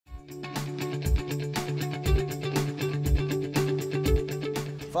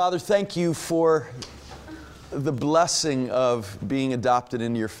Father, thank you for the blessing of being adopted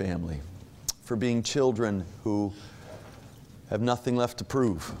into your family, for being children who have nothing left to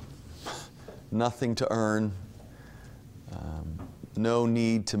prove, nothing to earn, no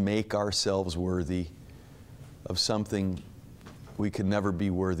need to make ourselves worthy of something we could never be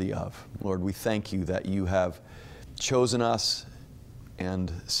worthy of. Lord, we thank you that you have chosen us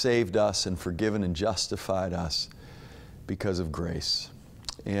and saved us and forgiven and justified us because of grace.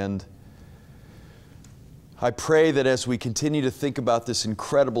 And I pray that as we continue to think about this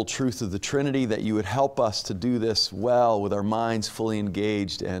incredible truth of the Trinity, that you would help us to do this well with our minds fully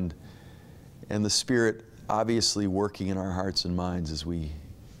engaged and the Spirit obviously working in our hearts and minds as we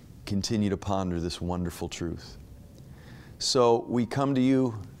continue to ponder this wonderful truth. So we come to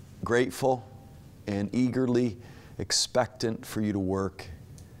you grateful and eagerly expectant for you to work.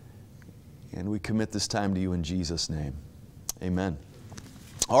 And we commit this time to you in Jesus' name. Amen.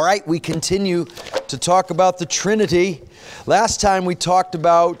 All right, we continue to talk about the Trinity. Last time we talked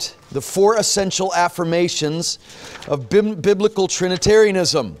about the 4 essential affirmations of biblical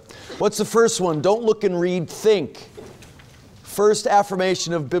Trinitarianism. What's the first one? Don't look and read, think. First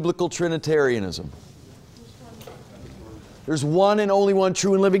affirmation of biblical Trinitarianism. There's one and only one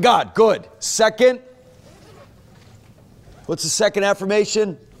true and living God. Good. Second? What's the second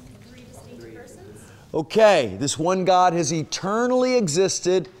affirmation? 3 distinct persons. Okay, this one God has eternally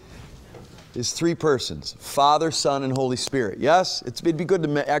existed. Is 3 persons, Father, Son, and Holy Spirit. Yes? It'd be good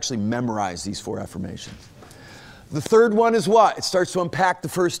to actually memorize these 4 affirmations. The third one is what? It starts to unpack the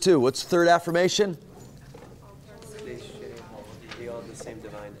first 2. What's the third affirmation? They all have the same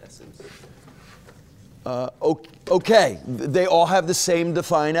divine essence. Okay, they all have the same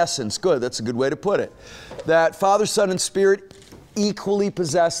divine essence. Good, that's a good way to put it. That Father, Son, and Spirit equally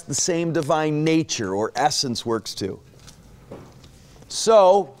possess the same divine nature, or essence works too.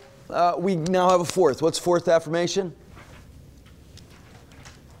 So, we now have a fourth. What's fourth affirmation?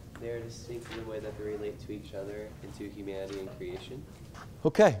 They are distinct in the way that they relate to each other and to humanity and creation.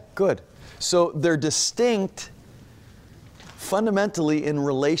 Okay, good. So they're distinct fundamentally in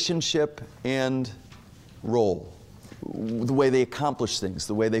relationship and role, the way they accomplish things,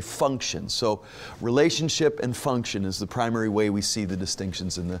 the way they function. So relationship and function is the primary way we see the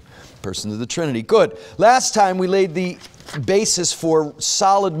distinctions in the persons of the Trinity. Good. Last time we laid the basis for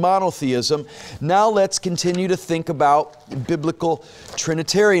solid monotheism. Now let's continue to think about biblical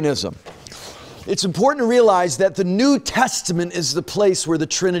Trinitarianism. It's important to realize that the New Testament is the place where the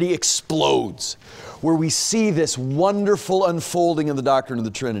Trinity explodes, where we see this wonderful unfolding of the doctrine of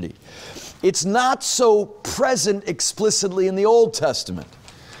the Trinity. It's not so present explicitly in the Old Testament.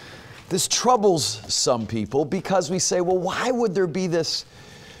 This troubles some people because we say, well, why would there be this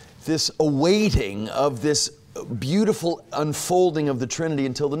awaiting of this beautiful unfolding of the Trinity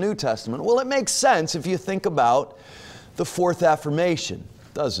until the New Testament? Well, it makes sense if you think about the fourth affirmation,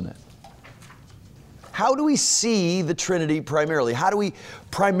 doesn't it? How do we see the Trinity primarily? How do we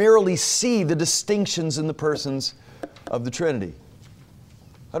primarily see the distinctions in the persons of the Trinity?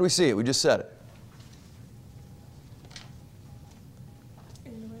 How do we see it? We just said it.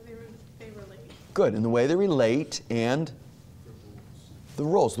 In the way they relate. Good. In the way they relate and the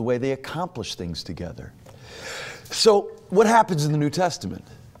roles, the way they accomplish things together. So, what happens in the New Testament?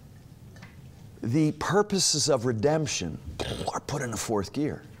 The purposes of redemption are put in a fourth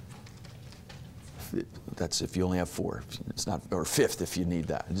gear. That's if you only have 4. It's not, or 5th if you need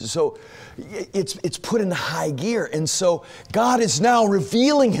that. So it's put into high gear. And so God is now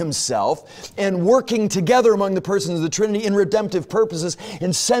revealing Himself and working together among the persons of the Trinity in redemptive purposes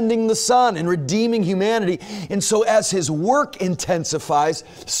and sending the Son and redeeming humanity. And so as His work intensifies,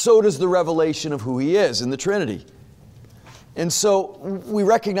 so does the revelation of who He is in the Trinity. And so we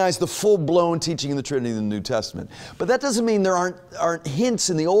recognize the full-blown teaching of the Trinity in the New Testament. But that doesn't mean there aren't hints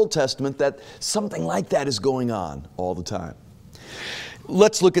in the Old Testament that something like that is going on all the time.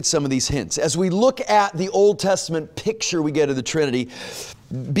 Let's look at some of these hints. As we look at the Old Testament picture we get of the Trinity,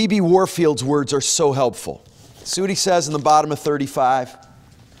 B.B. Warfield's words are so helpful. See what he says in the bottom of 35?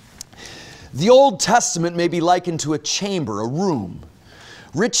 The Old Testament may be likened to a chamber, a room,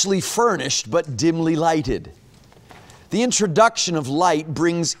 richly furnished but dimly lighted. The introduction of light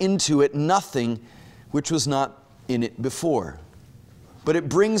brings into it nothing which was not in it before. But it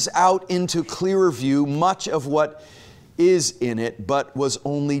brings out into clearer view much of what is in it, but was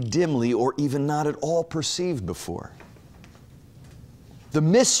only dimly or even not at all perceived before. The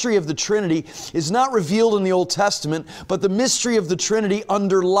mystery of the Trinity is not revealed in the Old Testament, but the mystery of the Trinity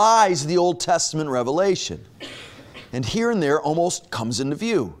underlies the Old Testament revelation. And here and there almost comes into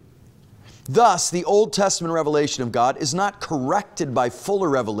view. Thus, the Old Testament revelation of God is not corrected by fuller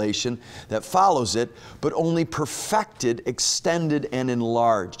revelation that follows it, but only perfected, extended, and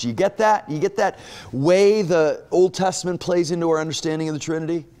enlarged. You get that? You get that way the Old Testament plays into our understanding of the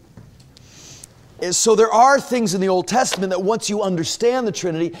Trinity? So there are things in the Old Testament that once you understand the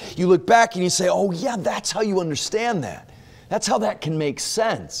Trinity, you look back and you say, oh yeah, that's how you understand that. That's how that can make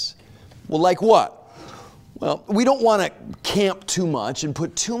sense. Well, like what? Well, we don't want to camp too much and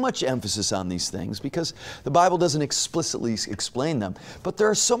put too much emphasis on these things because the Bible doesn't explicitly explain them. But there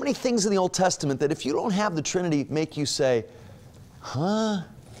are so many things in the Old Testament that if you don't have the Trinity, make you say, huh?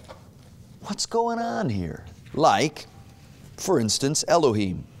 What's going on here? Like, for instance,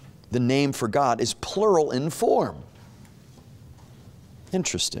 Elohim. The name for God is plural in form.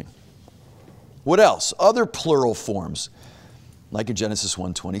 Interesting. What else? Other plural forms. Like in Genesis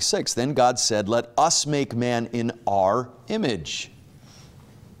 1:26, then God said, let us make man in our image.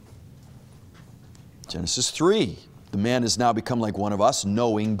 Genesis 3, the man has now become like one of us,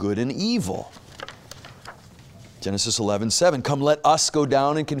 knowing good and evil. Genesis 11:7, come let us go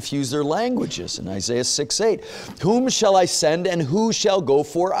down and confuse their languages. In Isaiah 6:8, whom shall I send and who shall go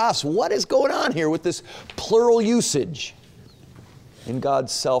for us? What is going on here with this plural usage in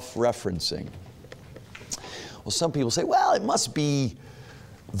God's self-referencing? Well, some people say, well, it must be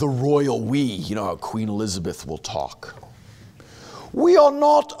the royal we. You know how Queen Elizabeth will talk. We are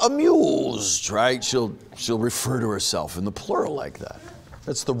not amused, right? She'll refer to herself in the plural like that.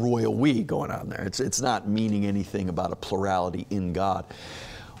 That's the royal we going on there. It's not meaning anything about a plurality in God.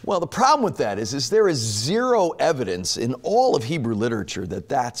 Well, the problem with that is there is zero evidence in all of Hebrew literature that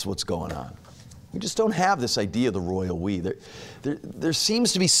that's what's going on. We just don't have this idea of the royal we. There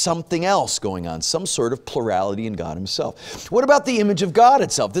seems to be something else going on, some sort of plurality in God Himself. What about the image of God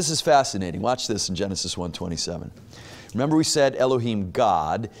itself? This is fascinating. Watch this in Genesis 1:27. Remember we said Elohim,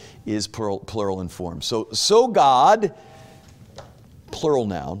 God, is plural in form. So God, plural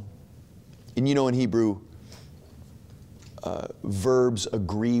noun. And you know in Hebrew, verbs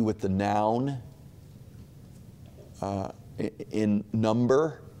agree with the noun in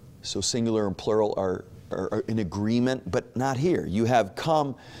number. So singular and plural are in agreement, but not here. You have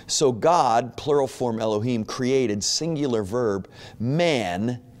come, so God, plural form Elohim, created, singular verb,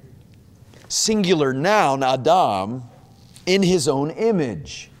 man, singular noun, Adam, in His own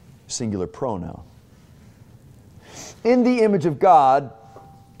image, singular pronoun. In the image of God,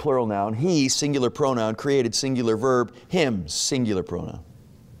 plural noun, He, singular pronoun, created, singular verb, him, singular pronoun.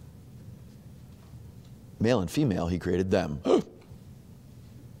 Male and female, He created them.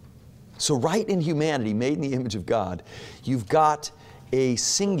 So right in humanity, made in the image of God, you've got a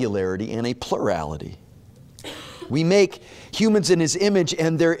singularity and a plurality. We make humans in His image,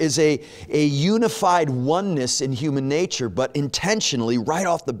 and there is a unified oneness in human nature, but intentionally, right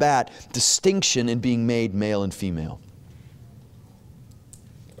off the bat, distinction in being made male and female.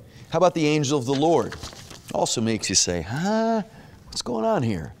 How about the angel of the Lord? Also makes you say, huh? What's going on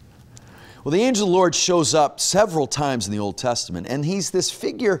here? Well, the angel of the Lord shows up several times in the Old Testament, and he's this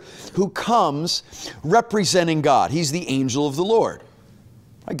figure who comes representing God. He's the angel of the Lord.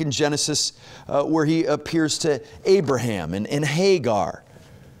 Like in Genesis, where he appears to Abraham and Hagar.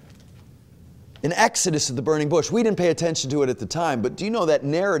 In Exodus at the burning bush, we didn't pay attention to it at the time, but do you know that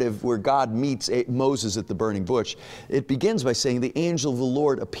narrative where God meets Moses at the burning bush? It begins by saying the angel of the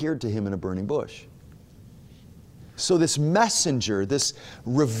Lord appeared to him in a burning bush. So this messenger, this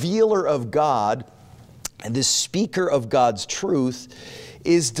revealer of God, and this speaker of God's truth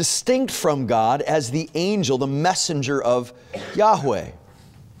is distinct from God as the angel, the messenger of Yahweh.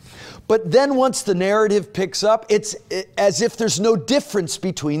 But then once the narrative picks up, it's as if there's no difference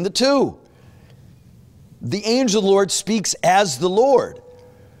between the two. The angel of the Lord speaks as the Lord.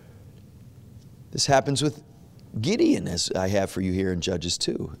 This happens with Gideon, as I have for you here in Judges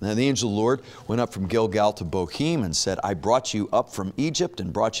 2. Now the angel of the Lord went up from Gilgal to Bochim and said, I brought you up from Egypt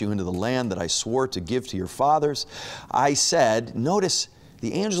and brought you into the land that I swore to give to your fathers. I said, notice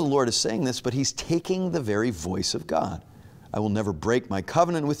the angel of the Lord is saying this, but he's taking the very voice of God. I will never break my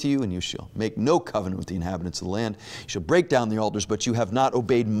covenant with you, and you shall make no covenant with the inhabitants of the land. You shall break down the altars, but you have not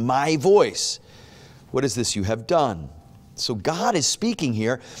obeyed my voice. What is this you have done? So God is speaking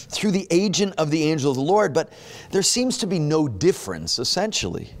here through the agent of the angel of the Lord, but there seems to be no difference,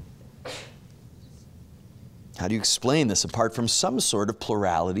 essentially. How do you explain this apart from some sort of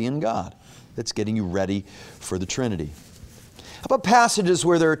plurality in God that's getting you ready for the Trinity? How about passages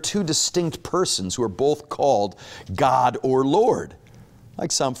where there are two distinct persons who are both called God or Lord?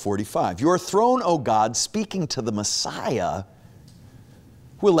 Like Psalm 45. Your throne, O God, speaking to the Messiah,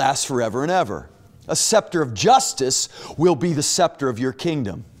 will last forever and ever. A scepter of justice will be the scepter of your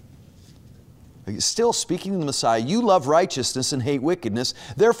kingdom. Still speaking to the Messiah, you love righteousness and hate wickedness.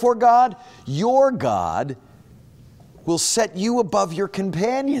 Therefore God, your God, will set you above your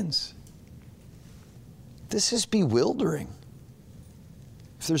companions. This is bewildering.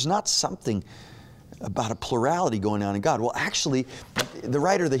 If there's not something about a plurality going on in God. Well, actually, the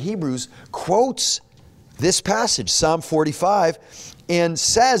writer of the Hebrews quotes this passage, Psalm 45, and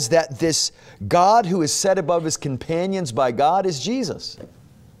says that this God who is set above his companions by God is Jesus.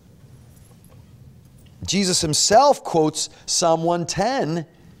 Jesus himself quotes Psalm 110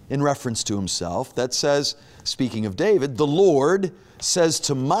 in reference to himself that says, speaking of David, the Lord says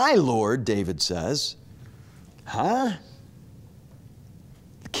to my Lord, David says, huh?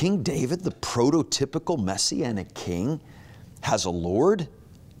 King David, the prototypical messianic king, has a Lord?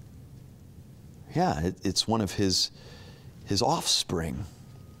 Yeah, it's one of his offspring,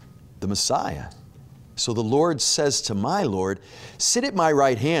 the Messiah. So the Lord says to my Lord, sit at my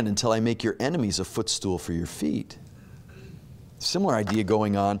right hand until I make your enemies a footstool for your feet. Similar idea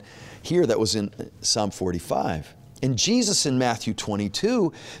going on here that was in Psalm 45. And Jesus in Matthew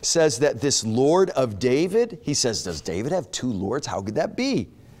 22 says that this Lord of David, he says, does David have two lords? How could that be?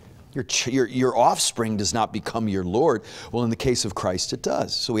 Your offspring does not become your Lord. Well, in the case of Christ, it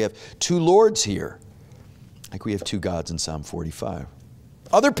does. So we have two lords here, like we have two gods in Psalm 45.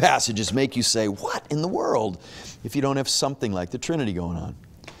 Other passages make you say, what in the world, if you don't have something like the Trinity going on?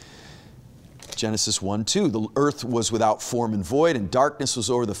 Genesis 1:2, the earth was without form and void, and darkness was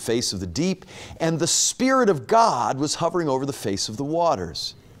over the face of the deep, and the Spirit of God was hovering over the face of the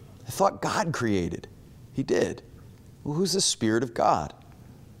waters. I thought God created. He did. Well, who's the Spirit of God?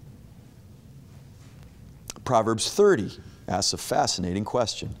 Proverbs 30 asks a fascinating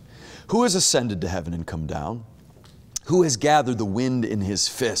question. Who has ascended to heaven and come down? Who has gathered the wind in his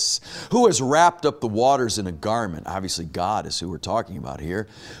fists? Who has wrapped up the waters in a garment? Obviously God is who we're talking about here.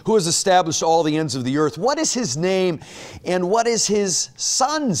 Who has established all the ends of the earth? What is his name and what is his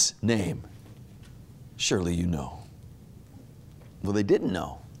son's name? Surely you know. Well, they didn't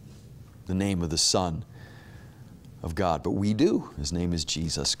know the name of the Son of God, but we do. His name is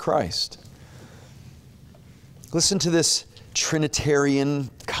Jesus Christ. Listen to this Trinitarian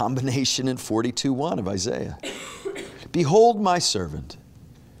combination in 42:1 of Isaiah. Behold my servant,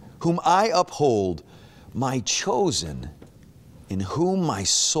 whom I uphold, my chosen, in whom my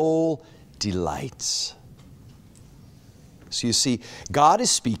soul delights. So you see, God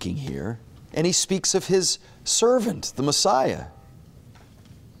is speaking here, and he speaks of his servant, the Messiah.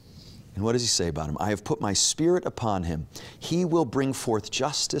 And what does he say about him? I have put my Spirit upon him. He will bring forth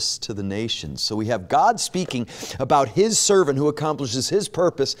justice to the nations. So we have God speaking about his servant who accomplishes his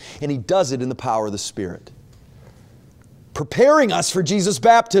purpose, and he does it in the power of the Spirit. Preparing us for Jesus'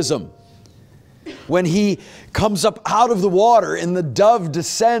 baptism. When he comes up out of the water and the dove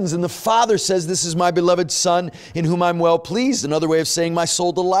descends and the Father says, this is my beloved Son in whom I'm well pleased. Another way of saying my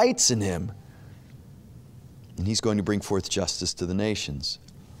soul delights in him. And he's going to bring forth justice to the nations.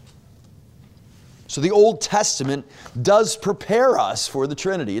 So the Old Testament does prepare us for the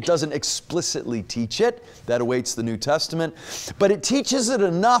Trinity. It doesn't explicitly teach it. That awaits the New Testament. But it teaches it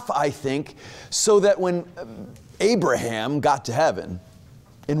enough, I think, so that when Abraham got to heaven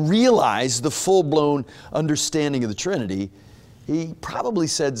and realized the full-blown understanding of the Trinity, he probably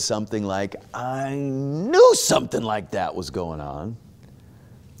said something like, I knew something like that was going on,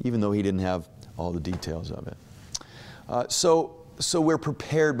 even though he didn't have all the details of it. So we're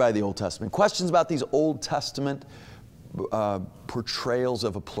prepared by the Old Testament. Questions about these Old Testament portrayals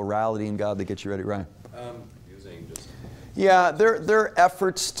of a plurality in God that get you ready, Ryan? Yeah, there are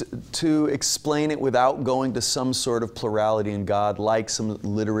efforts to explain it without going to some sort of plurality in God, like some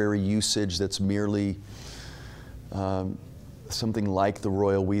literary usage that's merely something like the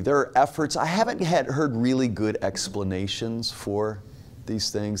royal we. There are efforts. I haven't heard really good explanations for these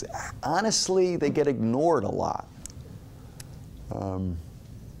things. Honestly, they get ignored a lot.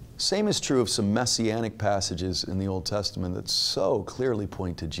 Same is true of some messianic passages in the Old Testament that so clearly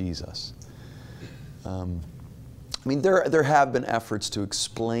point to Jesus. I mean, there have been efforts to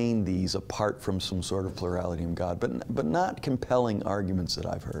explain these apart from some sort of plurality in God, but not compelling arguments that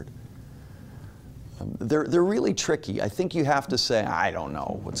I've heard. They're really tricky. I think you have to say, I don't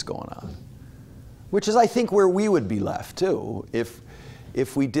know what's going on. Which is, I think, where we would be left, too,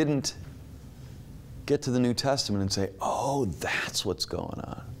 if we didn't get to the New Testament and say, oh, that's what's going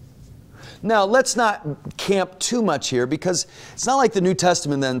on. Now, let's not camp too much here, because it's not like the New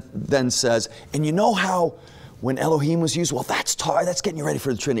Testament then says, and you know how when Elohim was used, well, that's getting you ready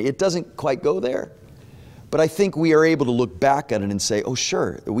for the Trinity. It doesn't quite go there. But I think we are able to look back at it and say, oh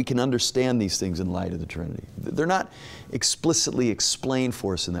sure, we can understand these things in light of the Trinity. They're not explicitly explained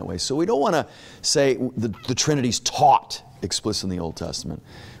for us in that way. So we don't want to say the Trinity's taught explicitly in the Old Testament.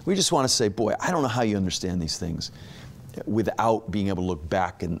 We just want to say, boy, I don't know how you understand these things without being able to look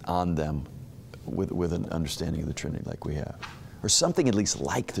back on them with an understanding of the Trinity like we have. Or something at least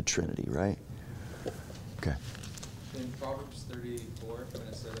like the Trinity, right? Okay. In Proverbs 34, when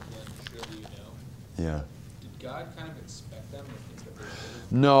it said at the end, surely you know. Yeah. Did God kind of expect them to think that they were?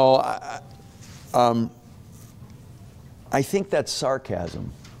 No, I think that's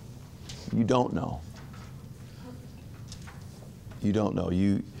sarcasm. You don't know. You don't know.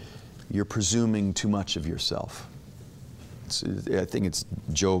 You're presuming too much of yourself. I think it's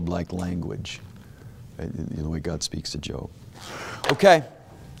Job-like language, the way God speaks to Job. Okay.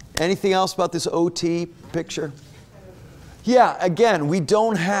 Anything else about this OT picture? Yeah, again, we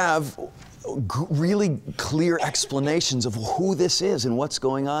don't have really clear explanations of who this is and what's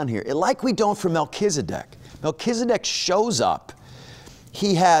going on here. Like we don't for Melchizedek. Melchizedek shows up.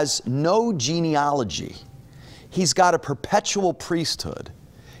 He has no genealogy. He's got a perpetual priesthood.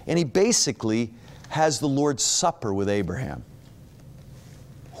 And he basically has the Lord's Supper with Abraham.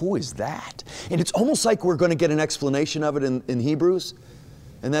 Who is that? And it's almost like we're going to get an explanation of it in Hebrews.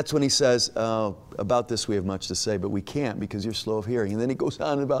 And that's when he says, about this we have much to say, but we can't because you're slow of hearing. And then he goes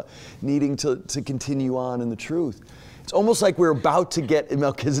on about needing to continue on in the truth. It's almost like we're about to get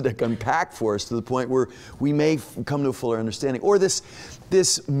Melchizedek unpacked for us to the point where we may come to a fuller understanding. Or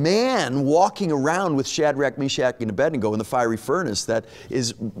this man walking around with Shadrach, Meshach, and Abednego in the fiery furnace that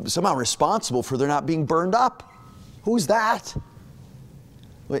is somehow responsible for their not being burned up. Who's that?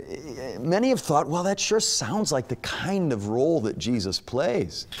 Many have thought, well, that sure sounds like the kind of role that Jesus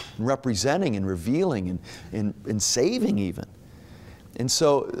plays, in representing and revealing and saving even. And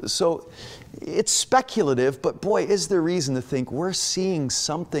so it's speculative, but boy, is there reason to think we're seeing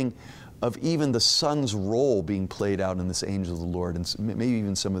something of even the Son's role being played out in this angel of the Lord, and maybe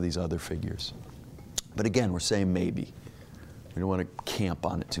even some of these other figures. But again, we're saying maybe. We don't want to camp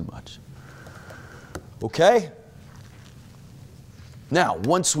on it too much. Okay? Now,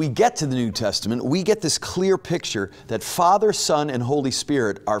 once we get to the New Testament, we get this clear picture that Father, Son, and Holy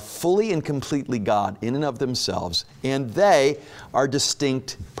Spirit are fully and completely God in and of themselves, and they are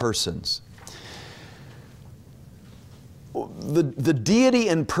distinct persons. The deity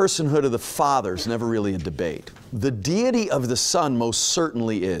and personhood of the Father is never really a debate. The deity of the Son most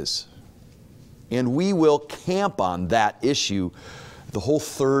certainly is. And we will camp on that issue the whole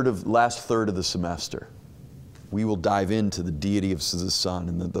last third of the semester. We will dive into the deity of the Son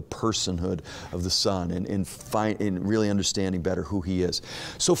and the personhood of the Son and really understanding better who He is.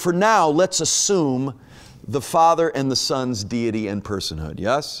 So for now, let's assume the Father and the Son's deity and personhood,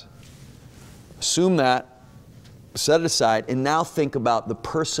 yes? Assume that, set it aside, and now think about the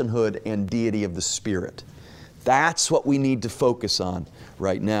personhood and deity of the Spirit. That's what we need to focus on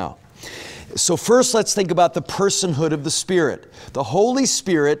right now. So first, let's think about the personhood of the Spirit. The Holy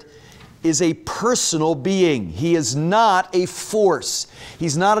Spirit is a personal being. He is not a force.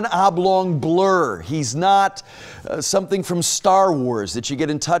 He's not an oblong blur. He's not something from Star Wars that you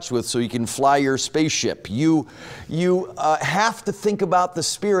get in touch with so you can fly your spaceship. You have to think about the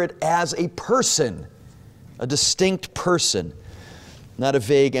Spirit as a person, a distinct person, not a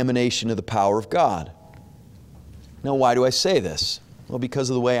vague emanation of the power of God. Now, why do I say this? Well, because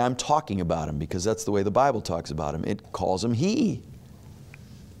of the way I'm talking about Him, because that's the way the Bible talks about Him. It calls Him He.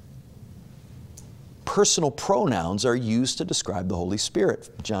 Personal pronouns are used to describe the Holy Spirit.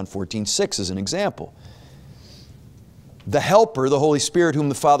 John 14:6 is an example. The Helper, the Holy Spirit, whom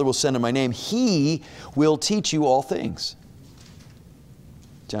the Father will send in my name, He will teach you all things.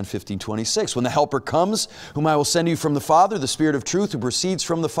 John 15:26, when the Helper comes, whom I will send you from the Father, the Spirit of truth who proceeds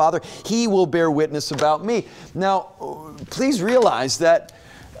from the Father, He will bear witness about me. Now, please realize that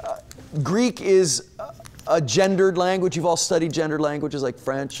Greek is a gendered language. You've all studied gendered languages like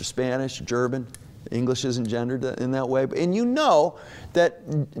French or Spanish or German. English isn't gendered in that way. And you know that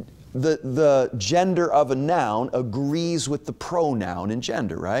the gender of a noun agrees with the pronoun in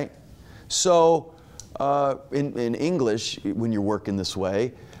gender, right? So in English, when you're working this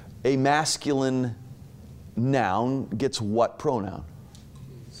way, a masculine noun gets what pronoun?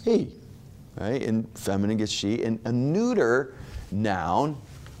 He, right? And feminine gets she. And a neuter noun,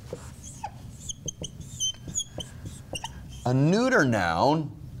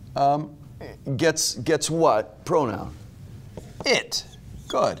 gets what pronoun? It.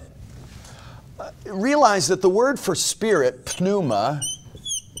 Good. Realize that the word for spirit, pneuma,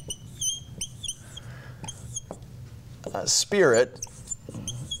 spirit,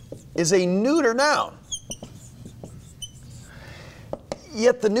 is a neuter noun.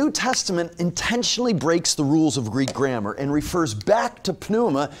 Yet the New Testament intentionally breaks the rules of Greek grammar and refers back to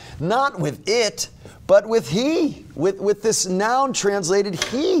pneuma, not with it, but with he, with this noun translated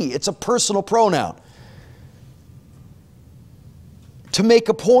he. It's a personal pronoun. To make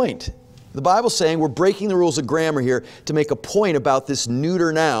a point. The Bible's saying we're breaking the rules of grammar here to make a point about this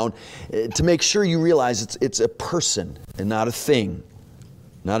neuter noun, to make sure you realize it's a person and not a thing,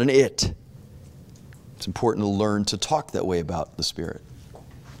 not an it. It's important to learn to talk that way about the Spirit.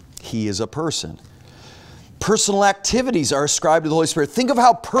 He is a person. Personal activities are ascribed to the Holy Spirit. Think of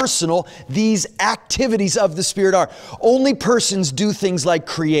how personal these activities of the Spirit are. Only persons do things like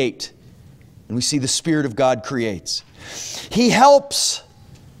create. And we see the Spirit of God creates. He helps.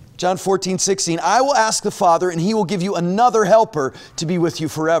 John 14:16, I will ask the Father, and He will give you another helper to be with you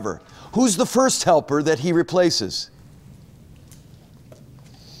forever. Who's the first helper that He replaces?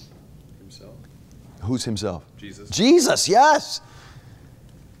 Himself. Who's Himself? Jesus. Jesus, yes.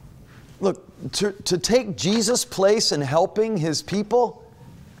 Look, to take Jesus' place in helping His people,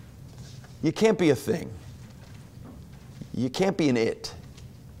 you can't be a thing. You can't be an it.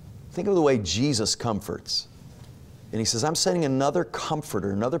 Think of the way Jesus comforts. And He says, I'm sending another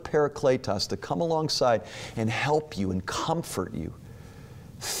comforter, another parakletos to come alongside and help you and comfort you.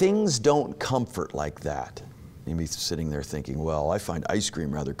 Things don't comfort like that. You may be sitting there thinking, well, I find ice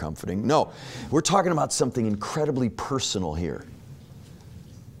cream rather comforting. No, we're talking about something incredibly personal here.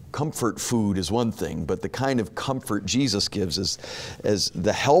 Comfort food is one thing, but the kind of comfort Jesus gives as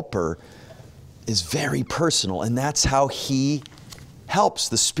the helper is very personal, and that's how He helps.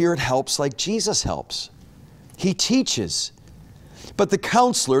 The Spirit helps like Jesus helps. He teaches. But the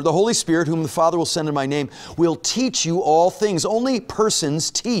Counselor, the Holy Spirit, whom the Father will send in my name, will teach you all things. Only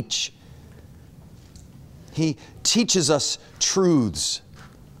persons teach. He teaches us truths.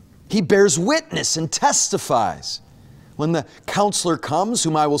 He bears witness and testifies. When the Counselor comes,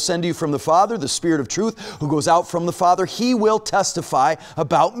 whom I will send to you from the Father, the Spirit of truth, who goes out from the Father, He will testify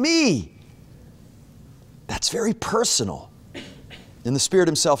about me. That's very personal. And the Spirit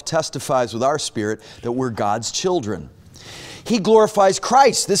Himself testifies with our spirit that we're God's children. He glorifies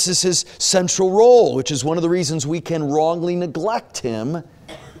Christ. This is His central role, which is one of the reasons we can wrongly neglect Him,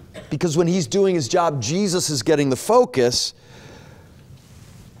 because when He's doing His job, Jesus is getting the focus.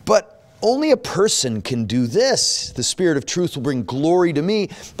 But only a person can do this. The Spirit of truth will bring glory to me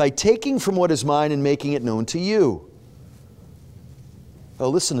by taking from what is mine and making it known to you. Oh,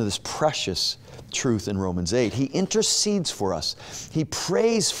 listen to this precious truth in Romans 8. He intercedes for us. He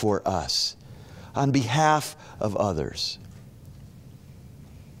prays for us on behalf of others.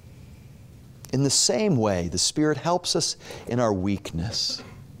 In the same way, the Spirit helps us in our weakness.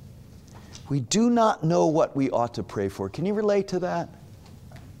 We do not know what we ought to pray for. Can you relate to that?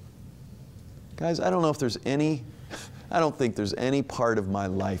 Guys, I don't think there's any part of my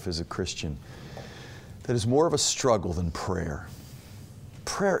life as a Christian that is more of a struggle than prayer.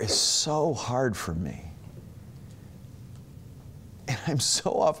 Prayer is so hard for me. And I'm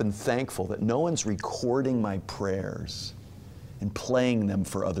so often thankful that no one's recording my prayers and playing them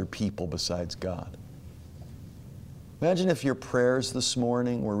for other people besides God. Imagine if your prayers this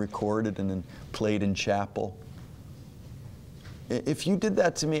morning were recorded and then played in chapel. If you did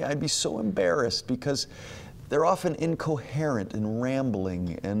that to me, I'd be so embarrassed, because they're often incoherent and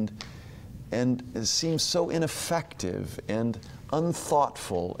rambling and it seems so ineffective and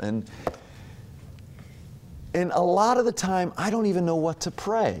unthoughtful, and a lot of the time I don't even know what to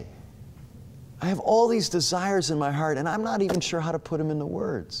pray. I have all these desires in my heart and I'm not even sure how to put them into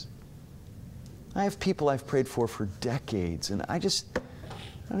words. I have people I've prayed for decades, and I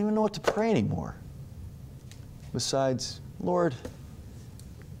don't even know what to pray anymore. Besides, Lord,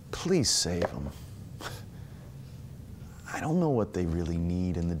 please save them. I don't know what they really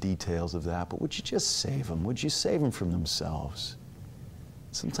need in the details of that, but would you just save them? Would you save them from themselves?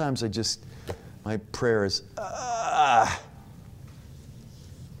 Sometimes my prayer is,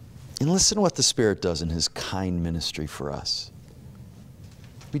 And listen to what the Spirit does in His kind ministry for us.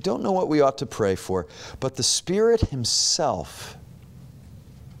 We don't know what we ought to pray for, but the Spirit Himself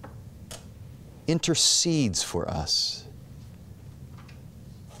intercedes for us.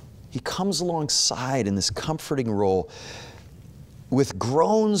 He comes alongside in this comforting role with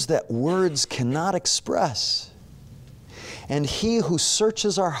groans that words cannot express. And He who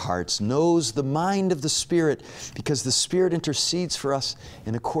searches our hearts knows the mind of the Spirit, because the Spirit intercedes for us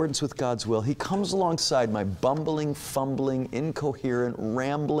in accordance with God's will. He comes alongside my bumbling, fumbling, incoherent,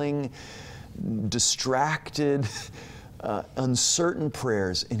 rambling, distracted, uncertain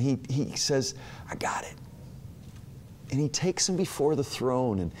prayers, and He says, I got it. And he takes them before the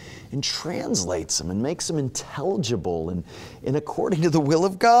throne and translates them and makes them intelligible and according to the will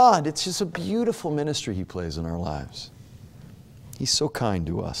of God. It's just a beautiful ministry he plays in our lives. He's so kind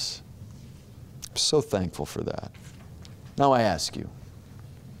to us. I'm so thankful for that. Now I ask you,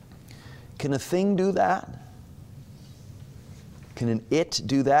 can a thing do that? Can an it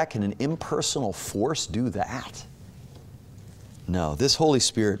do that? Can an impersonal force do that? No, this Holy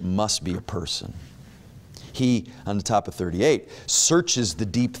Spirit must be a person. He, on the top of 38, searches the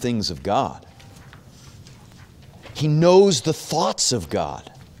deep things of God. He knows the thoughts of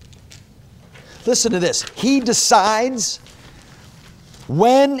God. Listen to this. He decides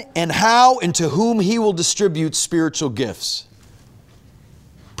when and how and to whom He will distribute spiritual gifts.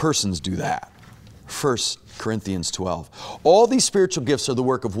 Persons do that. 1 Corinthians 12. All these spiritual gifts are the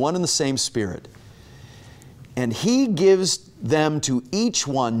work of one and the same Spirit. And He gives them to each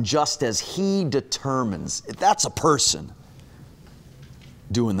one just as He determines. That's a person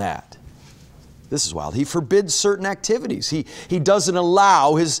doing that. This is wild. He forbids certain activities. He doesn't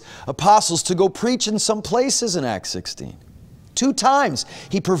allow His apostles to go preach in some places in Acts 16. 2 times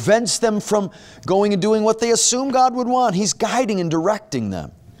He prevents them from going and doing what they assume God would want. He's guiding and directing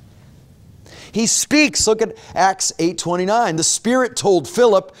them. He speaks. Look at Acts 8:29. The Spirit told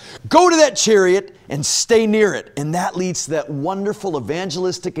Philip, go to that chariot and stay near it. And that leads to that wonderful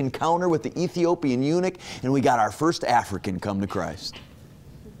evangelistic encounter with the Ethiopian eunuch, and we got our first African come to Christ.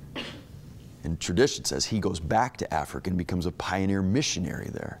 And tradition says he goes back to Africa and becomes a pioneer missionary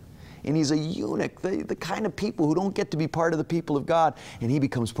there. And he's a eunuch, the kind of people who don't get to be part of the people of God, and he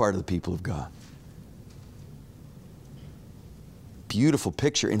becomes part of the people of God. Beautiful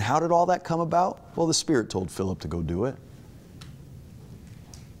picture. And how did all that come about? Well, the Spirit told Philip to go do it.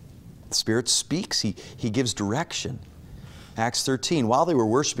 The Spirit speaks. He gives direction. Acts 13, while they were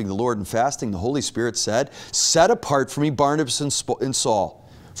worshiping the Lord and fasting, the Holy Spirit said, set apart for me Barnabas and Saul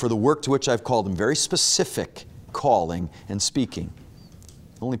for the work to which I've called them. Very specific calling and speaking.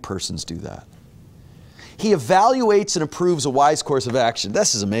 Only persons do that. He evaluates and approves a wise course of action.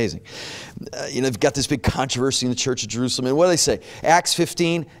 This is amazing. They've got this big controversy in the church of Jerusalem. And what do they say? Acts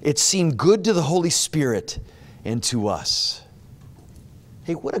 15, it seemed good to the Holy Spirit and to us.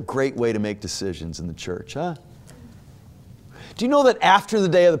 Hey, what a great way to make decisions in the church, huh? Do you know that after the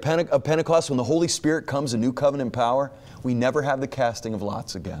day of Pentecost, when the Holy Spirit comes in new covenant power, we never have the casting of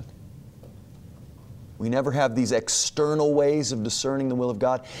lots again? We never have these external ways of discerning the will of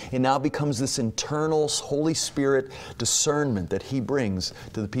God. It now becomes this internal Holy Spirit discernment that He brings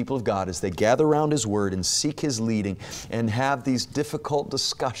to the people of God as they gather around His Word and seek His leading and have these difficult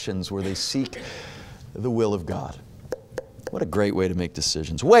discussions where they seek the will of God. What a great way to make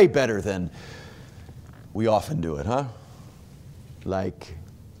decisions. Way better than we often do it, huh? Like,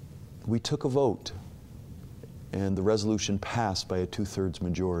 we took a vote and the resolution passed by a 2/3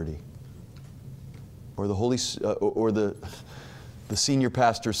 majority. Or the senior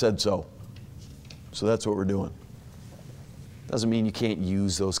pastor said so. So that's what we're doing. Doesn't mean you can't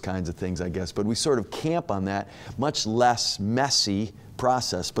use those kinds of things, I guess, but we sort of camp on that much less messy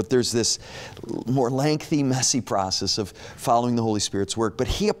process. But there's this more lengthy, messy process of following the Holy Spirit's work. But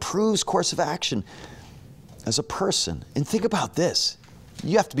He approves course of action as a person. And think about this.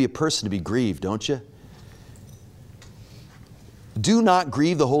 You have to be a person to be grieved, don't you? Do not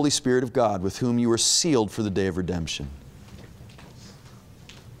grieve the Holy Spirit of God, with whom you are sealed for the day of redemption.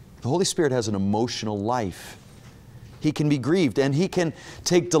 The Holy Spirit has an emotional life. He can be grieved, and He can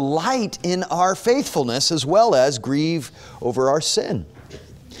take delight in our faithfulness as well as grieve over our sin.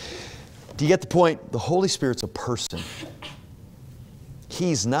 Do you get the point? The Holy Spirit's a person.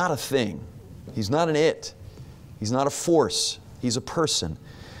 He's not a thing. He's not an it. He's not a force. He's a person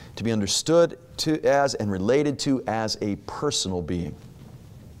to be understood as and related to as a personal being.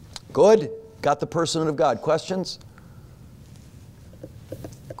 Good? Got the personhood of God. Questions?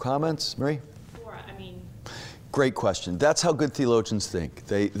 Comments? Mary? Great question. That's how good theologians think.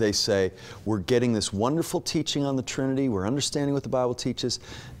 They say, we're getting this wonderful teaching on the Trinity. We're understanding what the Bible teaches.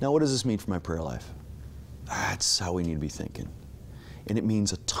 Now, what does this mean for my prayer life? That's how we need to be thinking. And it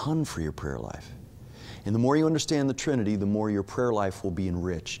means a ton for your prayer life. And the more you understand the Trinity, the more your prayer life will be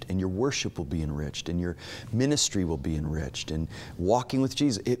enriched, and your worship will be enriched, and your ministry will be enriched, and walking with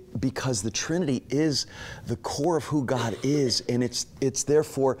Jesus. Because the Trinity is the core of who God is, and it's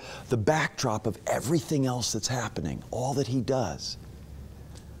therefore the backdrop of everything else that's happening, all that He does.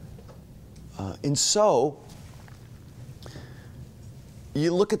 And so,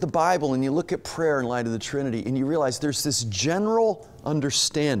 you look at the Bible and you look at prayer in light of the Trinity, and you realize there's this general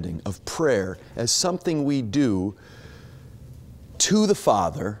understanding of prayer as something we do to the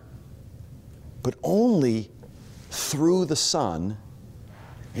Father, but only through the Son,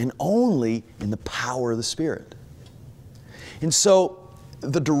 and only in the power of the Spirit. And so,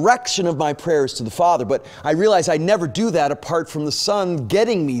 the direction of my prayer is to the Father, but I realize I never do that apart from the Son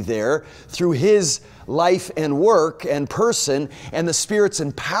getting me there through His life and work and person, and the Spirit's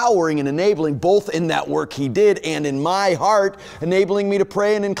empowering and enabling both in that work He did and in my heart, enabling me to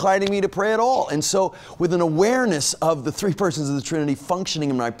pray and inclining me to pray at all. And so, with an awareness of the three persons of the Trinity functioning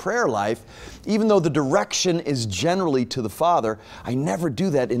in my prayer life, even though the direction is generally to the Father, I never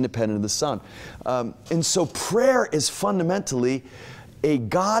do that independent of the Son. And so prayer is fundamentally a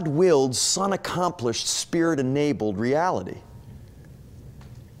God-willed, Son-accomplished, Spirit-enabled reality.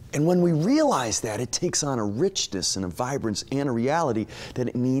 And when we realize that, it takes on a richness and a vibrance and a reality that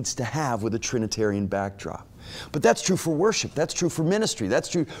it needs to have with a Trinitarian backdrop. But that's true for worship. That's true for ministry. That's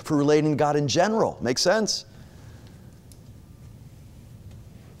true for relating to God in general. Make sense?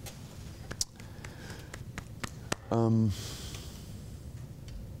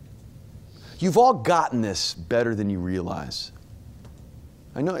 You've all gotten this better than you realize.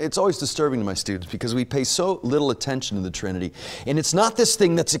 I know it's always disturbing to my students because we pay so little attention to the Trinity. And it's not this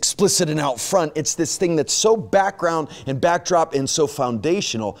thing that's explicit and out front. It's this thing that's so background and backdrop and so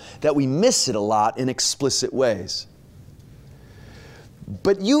foundational that we miss it a lot in explicit ways.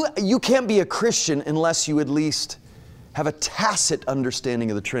 But you can't be a Christian unless you at least have a tacit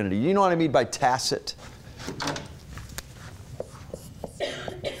understanding of the Trinity. You know what I mean by tacit?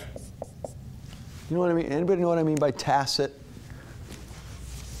 You know what I mean? Anybody know what I mean by tacit?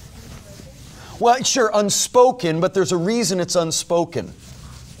 Well, sure, unspoken, but there's a reason it's unspoken.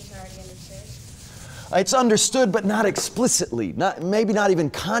 It's already understood. It's understood, but not explicitly, maybe not even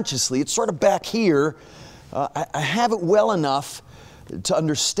consciously. It's sort of back here. I have it well enough to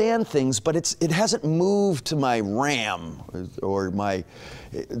understand things, but it hasn't moved to my RAM or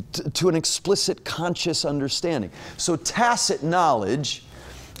to an explicit conscious understanding. So tacit knowledge.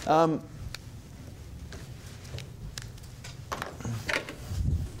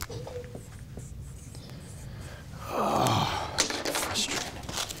 Frustrating.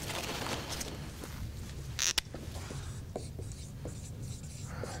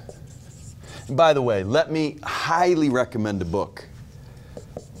 And by the way, let me highly recommend a book.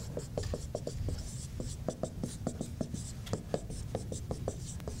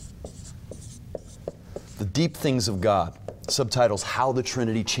 The Deep Things of God. Subtitles, How the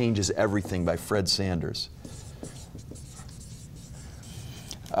Trinity Changes Everything by Fred Sanders.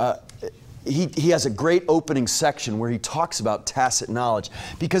 He has a great opening section where he talks about tacit knowledge,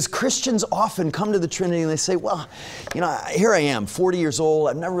 because Christians often come to the Trinity and they say, well, you know, here I am, 40 years old,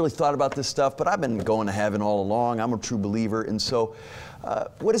 I've never really thought about this stuff, but I've been going to heaven all along, I'm a true believer, and so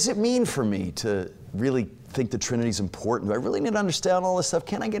what does it mean for me to really think the Trinity is important? Do I really need to understand all this stuff?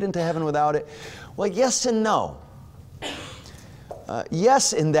 Can I get into heaven without it? Well, yes and no.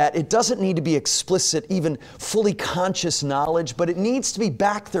 Yes, in that it doesn't need to be explicit, even fully conscious knowledge, but it needs to be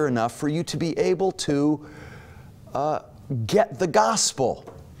back there enough for you to be able to get the gospel.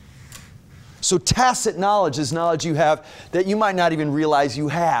 So tacit knowledge is knowledge you have that you might not even realize you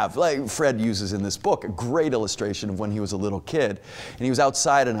have. Like Fred uses in this book, a great illustration of when he was a little kid. And he was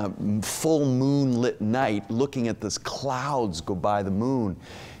outside on a full moonlit night looking at this clouds go by the moon.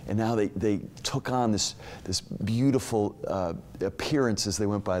 And now they took on this beautiful appearance as they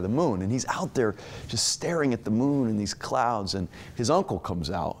went by the moon. And he's out there just staring at the moon and these clouds. And his uncle comes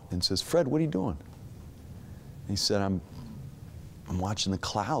out and says, Fred, what are you doing? And he said, I'm watching the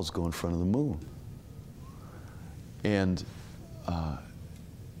clouds go in front of the moon. And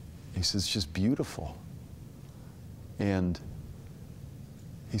he says, it's just beautiful. And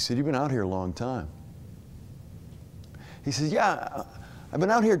he said, you've been out here a long time. He says, yeah, I've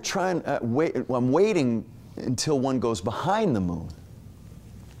been out here trying, I'm waiting until one goes behind the moon.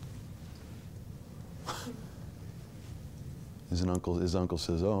 His uncle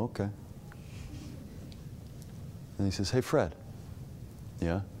says, oh, okay. And he says, hey, Fred.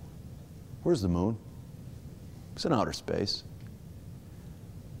 Yeah? Where's the moon? It's in outer space.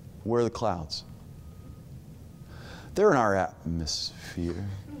 Where are the clouds? They're in our atmosphere.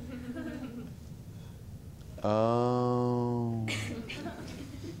 Oh.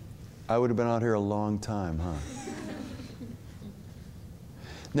 I would have been out here a long time, huh?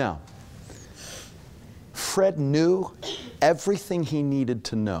 Now, Fred knew everything he needed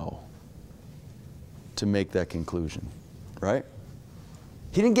to know to make that conclusion, right?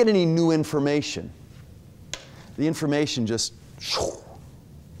 He didn't get any new information. The information just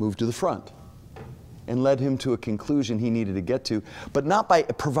moved to the front and led him to a conclusion he needed to get to, but not by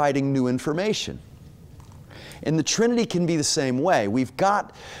providing new information. And the Trinity can be the same way. We've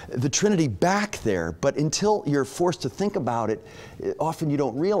got the Trinity back there, but until you're forced to think about it, often you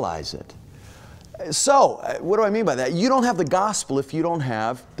don't realize it. So, what do I mean by that? You don't have the gospel if you don't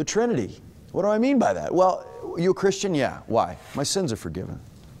have the Trinity. What do I mean by that? Well, you a Christian? Yeah. Why? My sins are forgiven.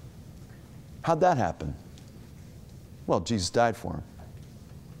 How'd that happen? Well, Jesus died for him.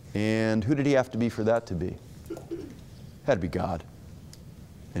 And who did he have to be for that to be? Had to be God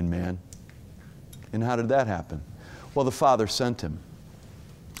and man. And how did that happen? Well, the Father sent him.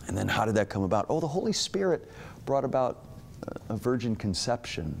 And then how did that come about? Oh, the Holy Spirit brought about a virgin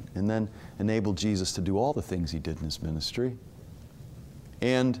conception and then enabled Jesus to do all the things he did in his ministry.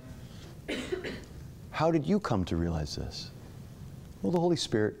 And how did you come to realize this? Well, the Holy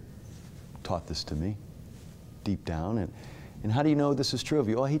Spirit taught this to me deep down. And how do you know this is true of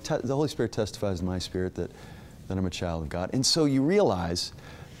you? Oh, the Holy Spirit testifies in my spirit that I'm a child of God. And so you realize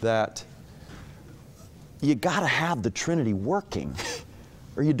that you got to have the Trinity working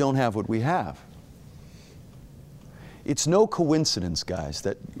or you don't have what we have. It's no coincidence, guys,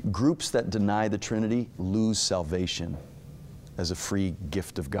 that groups that deny the Trinity lose salvation as a free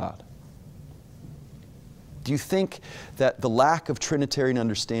gift of God. Do you think that the lack of Trinitarian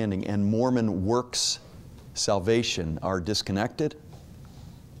understanding and Mormon works salvation are disconnected?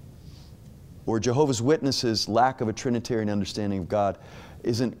 Or Jehovah's Witnesses' lack of a Trinitarian understanding of God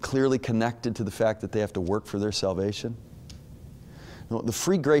isn't clearly connected to the fact that they have to work for their salvation? No, the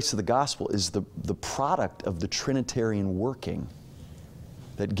free grace of the gospel is the product of the Trinitarian working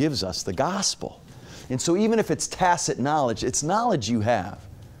that gives us the gospel. And so even if it's tacit knowledge, it's knowledge you have.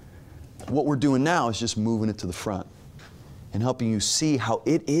 What we're doing now is just moving it to the front and helping you see how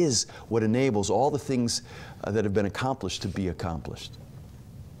it is what enables all the things that have been accomplished to be accomplished.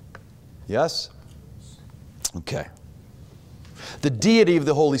 Yes? Okay. The deity of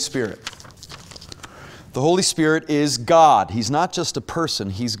the Holy Spirit. The Holy Spirit is God. He's not just a person,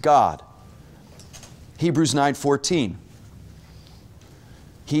 He's God. Hebrews 9:14.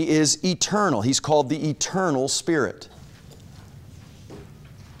 He is eternal. He's called the eternal Spirit.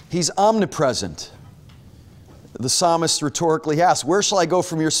 He's omnipresent. The psalmist rhetorically asks, where shall I go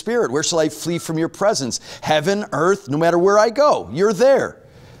from your spirit? Where shall I flee from your presence? Heaven, earth, no matter where I go, you're there.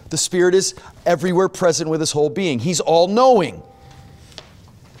 The Spirit is everywhere present with His whole being. He's all-knowing.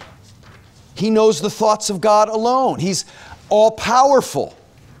 He knows the thoughts of God alone. He's all-powerful.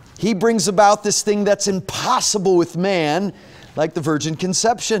 He brings about this thing that's impossible with man, like the virgin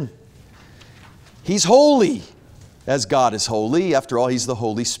conception. He's holy, as God is holy. After all, He's the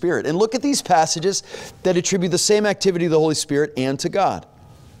Holy Spirit. And look at these passages that attribute the same activity to the Holy Spirit and to God.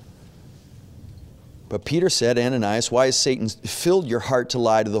 But Peter said, Ananias, why has Satan filled your heart to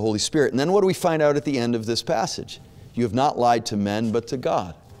lie to the Holy Spirit? And then what do we find out at the end of this passage? You have not lied to men, but to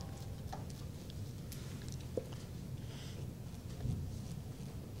God.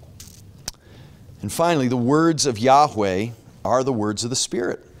 And finally, the words of Yahweh are the words of the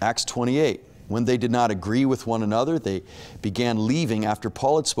Spirit. Acts 28. When they did not agree with one another, they began leaving after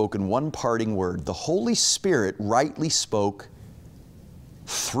Paul had spoken one parting word. The Holy Spirit rightly spoke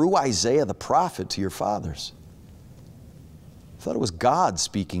through Isaiah the prophet to your fathers. I thought it was God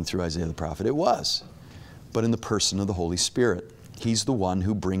speaking through Isaiah the prophet. It was. But in the person of the Holy Spirit. He's the one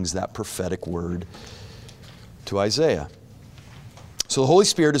who brings that prophetic word to Isaiah. So the Holy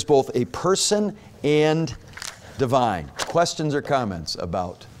Spirit is both a person and divine. Questions or comments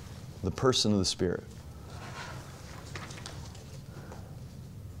about the person of the Spirit?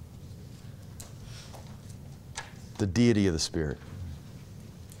 The deity of the Spirit.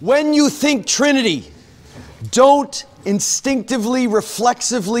 When you think Trinity, don't instinctively,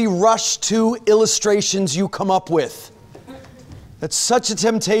 reflexively rush to illustrations you come up with. That's such a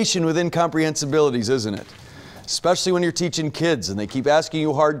temptation with incomprehensibilities, isn't it? Especially when you're teaching kids and they keep asking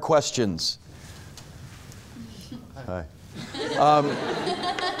you hard questions. Hi.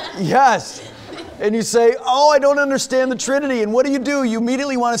 Yes. And you say, oh, I don't understand the Trinity. And what do? You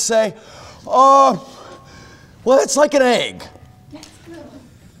immediately want to say, oh, well, it's like an egg.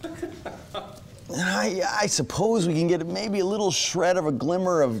 I suppose we can get maybe a little shred of a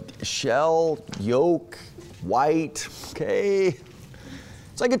glimmer of shell, yolk, white, okay?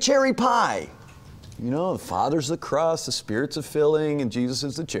 It's like a cherry pie. You know, the Father's the crust, the Spirit's the filling, and Jesus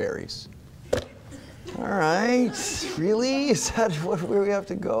is the cherries. All right, really? Is that where we have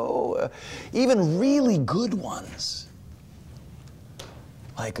to go? Even really good ones,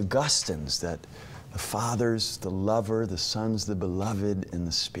 like Augustine's, that the Father's the lover, the Son's the beloved, and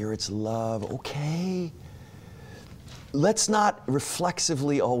the Spirit's love. Okay. Let's not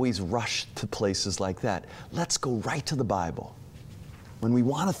reflexively always rush to places like that. Let's go right to the Bible. when we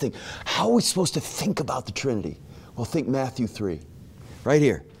want to think, how are we supposed to think about the Trinity? Well, think Matthew 3. Right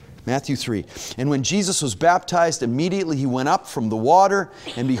here. Matthew 3. And when Jesus was baptized, immediately he went up from the water,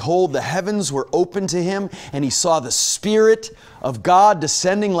 and behold, the heavens were opened to him, and he saw the Spirit of God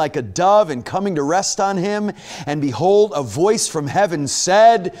descending like a dove and coming to rest on him. And behold, a voice from heaven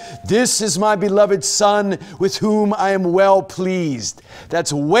said, "This is my beloved Son, with whom I am well pleased."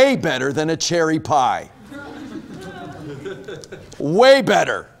 That's way better than a cherry pie. Way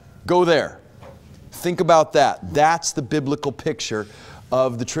better. Go there. Think about that. That's the biblical picture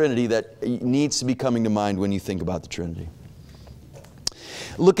of the Trinity that needs to be coming to mind when you think about the Trinity.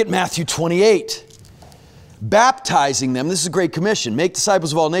 Look at Matthew 28. Baptizing them, this is a great commission, make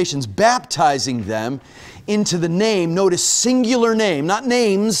disciples of all nations, baptizing them into the name, notice singular name, not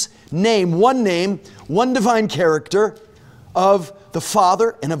names, name, one divine character of the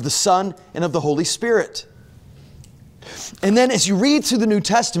Father and of the Son and of the Holy Spirit. And then as you read through the New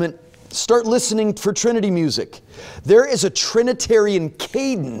Testament, start listening for Trinity music. There is a Trinitarian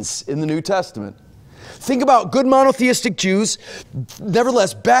cadence in the New Testament. Think about good monotheistic Jews,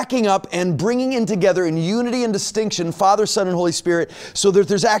 nevertheless backing up and bringing in together in unity and distinction Father, Son, and Holy Spirit, so that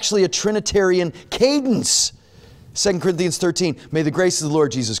there's actually a Trinitarian cadence. 2 Corinthians 13, may the grace of the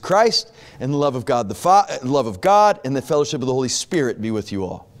Lord Jesus Christ and the love of God, and the fellowship of the Holy Spirit be with you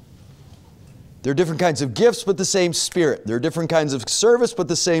all. There are different kinds of gifts, but the same Spirit. There are different kinds of service, but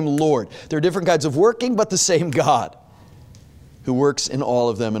the same Lord. There are different kinds of working, but the same God, who works in all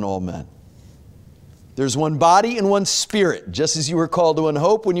of them and all men. There's one body and one Spirit, just as you were called to one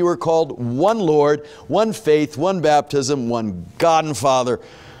hope when you were called, one Lord, one faith, one baptism, one God and Father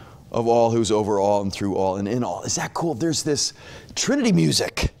of all, who's over all and through all and in all. Is that cool? There's this Trinity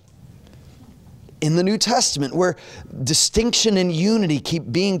music in the New Testament where distinction and unity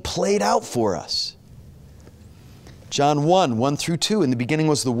keep being played out for us. John 1, 1 through 2, in the beginning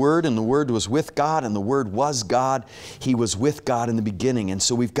was the Word, and the Word was with God, and the Word was God. He was with God in the beginning. And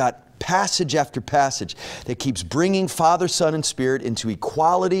so we've got passage after passage that keeps bringing Father, Son, and Spirit into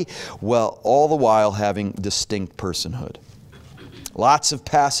equality, while all the while having distinct personhood. Lots of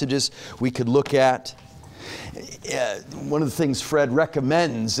passages we could look at. One of the things Fred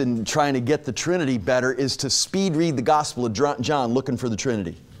recommends in trying to get the Trinity better is to speed read the Gospel of John looking for the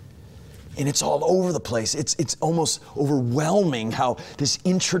Trinity. And it's all over the place. It's almost overwhelming how this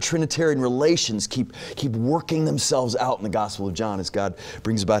intra-Trinitarian relations keep working themselves out in the Gospel of John as God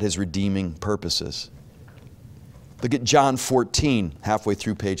brings about His redeeming purposes. Look at John 14, halfway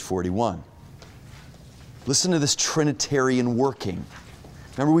through page 41. Listen to this Trinitarian working.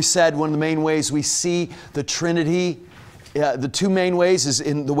 Remember we said one of the main ways we see the Trinity, the two main ways is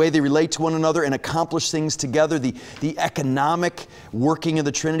in the way they relate to one another and accomplish things together, the economic working of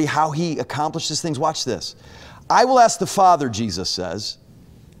the Trinity, how He accomplishes things. Watch this. I will ask the Father, Jesus says.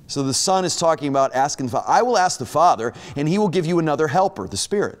 So the Son is talking about asking the Father. I will ask the Father, and He will give you another helper, the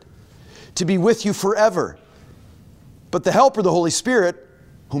Spirit, to be with you forever. But the helper, the Holy Spirit,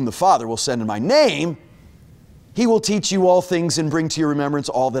 whom the Father will send in my name, He will teach you all things and bring to your remembrance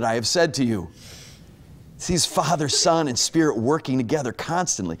all that I have said to you. Sees Father, Son, and Spirit working together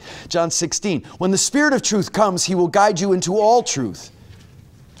constantly. John 16, when the Spirit of truth comes, He will guide you into all truth.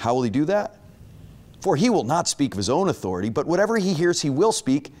 How will He do that? For He will not speak of His own authority, but whatever He hears, He will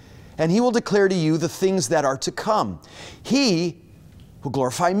speak, and He will declare to you the things that are to come. He will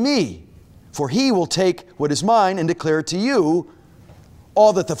glorify Me, for He will take what is mine and declare it to you.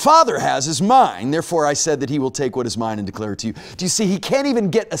 All that the Father has is mine. Therefore, I said that He will take what is mine and declare it to you. Do you see? He can't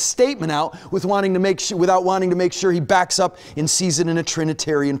even get a statement out without wanting to make sure He backs up and sees it in a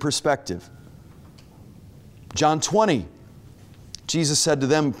Trinitarian perspective. John 20, Jesus said to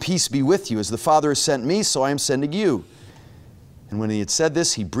them, peace be with you. As the Father has sent Me, so I am sending you. And when He had said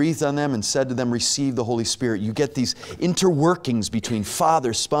this, He breathed on them and said to them, receive the Holy Spirit. You get these interworkings between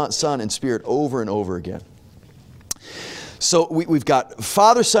Father, Son, and Spirit over and over again. So we've got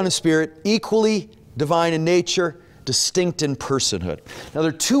Father, Son, and Spirit, equally divine in nature, distinct in personhood. Now there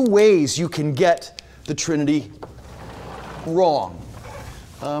are two ways you can get the Trinity wrong.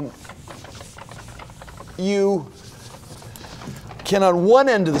 You can, on one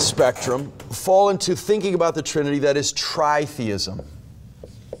end of the spectrum, fall into thinking about the Trinity that is tritheism,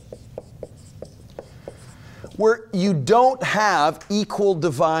 where you don't have equal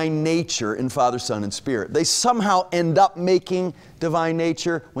divine nature in Father, Son, and Spirit. They somehow end up making divine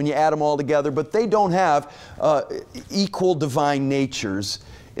nature when you add them all together, but they don't have equal divine natures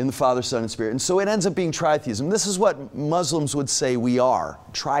in the Father, Son, and Spirit. And so it ends up being tritheism. This is what Muslims would say we are,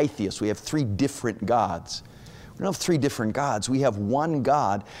 tritheists. We have three different gods. We don't have three different gods. We have one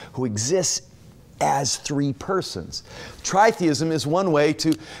God who exists as three persons. Tritheism is one way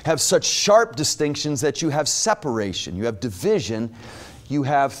to have such sharp distinctions that you have separation, you have division, you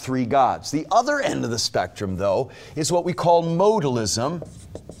have three gods. The other end of the spectrum, though, is what we call modalism,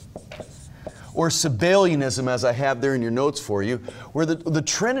 or Sabellianism, as I have there in your notes for you, where the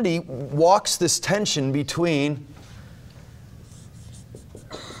Trinity walks this tension between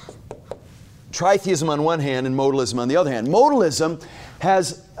tritheism on one hand and modalism on the other hand. Modalism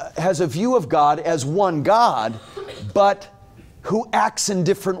has a view of God as one God, but who acts in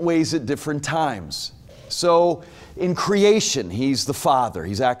different ways at different times. So in creation, He's the Father.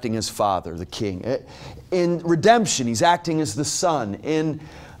 He's acting as Father, the King. In redemption, He's acting as the Son. In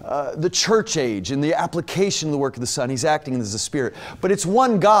the church age, in the application of the work of the Son, He's acting as the Spirit. But it's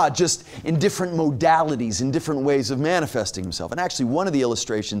one God, just in different modalities, in different ways of manifesting Himself. And actually, one of the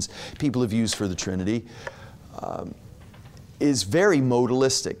illustrations people have used for the Trinity is very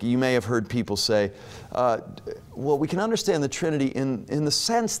modalistic. You may have heard people say, well, we can understand the Trinity in the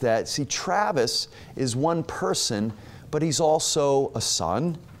sense that, see, Travis is one person, but he's also a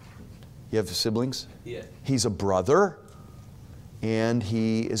son. You have siblings? Yeah. He's a brother, and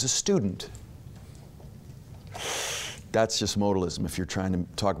he is a student. That's just modalism if you're trying to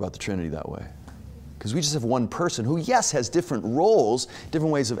talk about the Trinity that way. Because we just have one person who, yes, has different roles,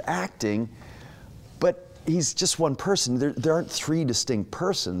 different ways of acting, but He's just one person. There aren't three distinct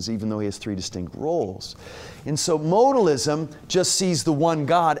persons, even though He has three distinct roles. And so modalism just sees the one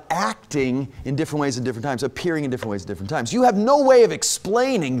God acting in different ways at different times, appearing in different ways at different times. You have no way of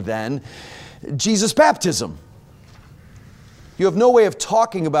explaining, then, Jesus' baptism. You have no way of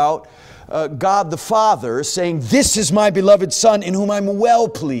talking about God the Father saying, "This is my beloved Son in whom I'm well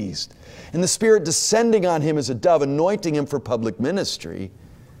pleased." And the Spirit descending on Him as a dove, anointing Him for public ministry.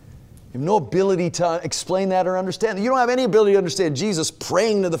 You have no ability to explain that or understand it. You don't have any ability to understand Jesus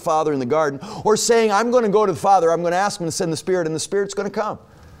praying to the Father in the garden or saying, "I'm going to go to the Father, I'm going to ask Him to send the Spirit, and the Spirit's going to come."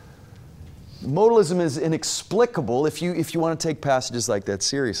 Modalism is inexplicable if you want to take passages like that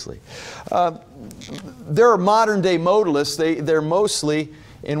seriously. There are modern day modalists. They're mostly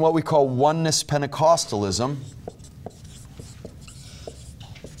in what we call oneness Pentecostalism.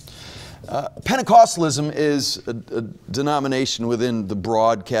 Pentecostalism is a denomination within the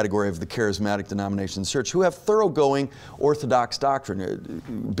broad category of the charismatic denominations in the church who have thoroughgoing orthodox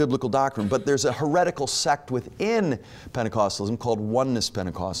doctrine, biblical doctrine. But there's a heretical sect within Pentecostalism called oneness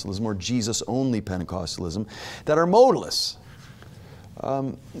Pentecostalism or Jesus-only Pentecostalism that are modalists.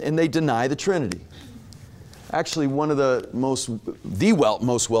 And they deny the Trinity. Actually, one of the most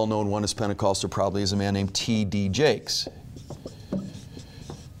well-known oneness Pentecostal probably is a man named T.D. Jakes.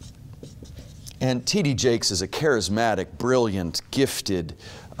 And T.D. Jakes is a charismatic, brilliant, gifted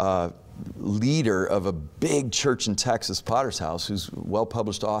leader of a big church in Texas, Potter's House, who's a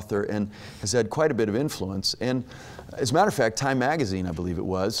well-published author and has had quite a bit of influence. And as a matter of fact, Time Magazine, I believe it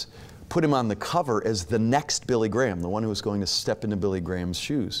was, put him on the cover as the next Billy Graham, the one who was going to step into Billy Graham's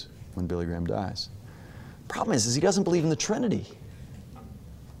shoes when Billy Graham dies. Problem is he doesn't believe in the Trinity.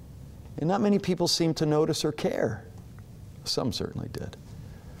 And not many people seem to notice or care. Some certainly did.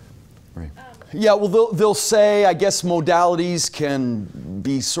 Right. Yeah, well, they'll say, I guess modalities can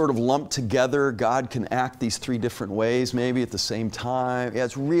be sort of lumped together. God can act these three different ways, maybe at the same time. Yeah,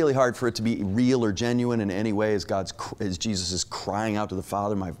 it's really hard for it to be real or genuine in any way as Jesus is crying out to the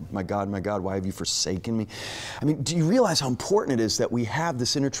Father, my God, why have you forsaken me? I mean, do you realize how important it is that we have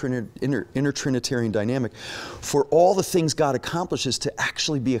this inter-Trinitarian dynamic for all the things God accomplishes to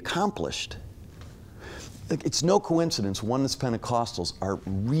actually be accomplished? It's no coincidence oneness Pentecostals are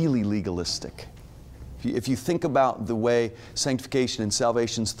really legalistic. If you think about the way sanctification and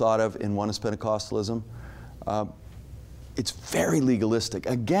salvation is thought of in oneness Pentecostalism, it's very legalistic.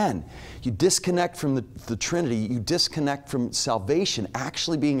 Again, you disconnect from the Trinity, you disconnect from salvation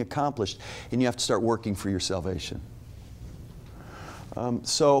actually being accomplished, and you have to start working for your salvation.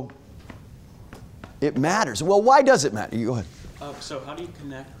 So it matters. Well, why does it matter? You go ahead. So how do you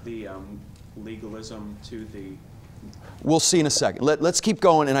connect the legalism to the... We'll see in a second. Let's keep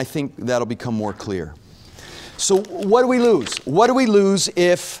going, and I think that'll become more clear. So what do we lose? What do we lose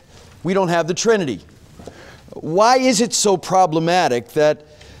if we don't have the Trinity? Why is it so problematic that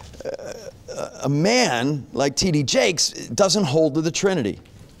a man like T.D. Jakes doesn't hold to the Trinity?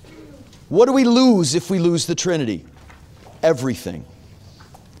 What do we lose if we lose the Trinity? Everything.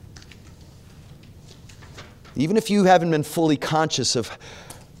 Even if you haven't been fully conscious of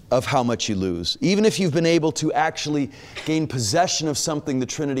how much you lose. Even if you've been able to actually gain possession of something the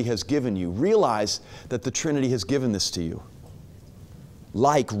Trinity has given you, realize that the Trinity has given this to you.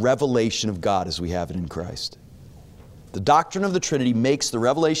 Like revelation of God as we have it in Christ. The doctrine of the Trinity makes the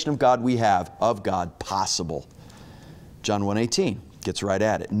revelation of God we have of God possible. John 1:18 gets right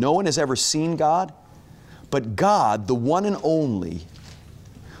at it. No one has ever seen God, but God, the one and only,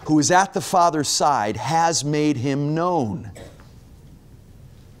 who is at the Father's side, has made Him known.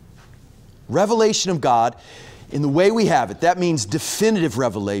 Revelation of God in the way we have it, that means definitive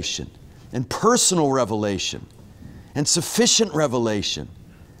revelation and personal revelation and sufficient revelation.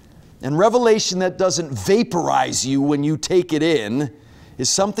 And revelation that doesn't vaporize you when you take it in is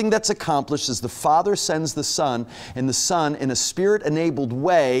something that's accomplished as the Father sends the Son, and the Son, in a Spirit-enabled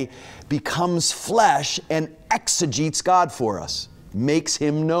way, becomes flesh and exegetes God for us, makes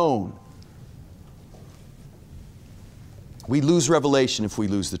Him known. We lose revelation if we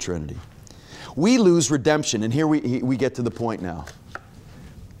lose the Trinity. We lose redemption, and here we get to the point now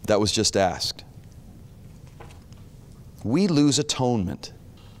that was just asked. We lose atonement.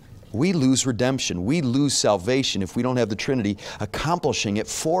 We lose redemption. We lose salvation if we don't have the Trinity accomplishing it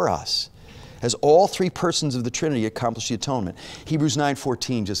for us, as all three persons of the Trinity accomplish the atonement. Hebrews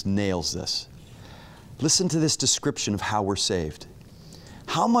 9:14 just nails this. Listen to this description of how we're saved.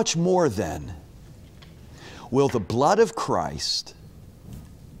 How much more then will the blood of Christ,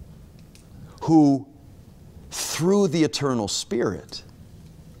 who through the eternal Spirit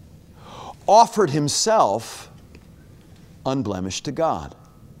offered Himself unblemished to God.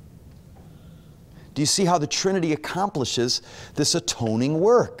 Do you see how the Trinity accomplishes this atoning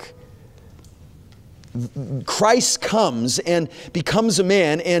work? Christ comes and becomes a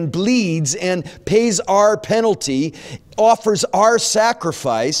man and bleeds and pays our penalty, offers our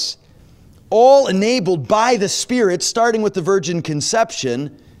sacrifice, all enabled by the Spirit, starting with the virgin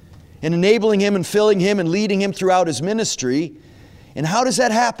conception and enabling Him and filling Him and leading Him throughout His ministry. And how does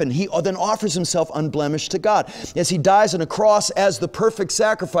that happen? He then offers Himself unblemished to God as He dies on a cross as the perfect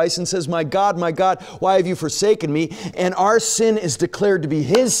sacrifice and says, my God, why have you forsaken me? And our sin is declared to be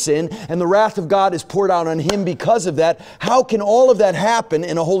His sin, and the wrath of God is poured out on Him because of that. How can all of that happen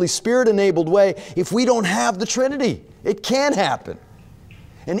in a Holy Spirit-enabled way if we don't have the Trinity? It can happen.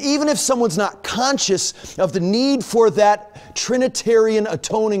 And even if someone's not conscious of the need for that Trinitarian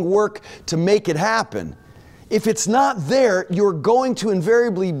atoning work to make it happen, if it's not there, you're going to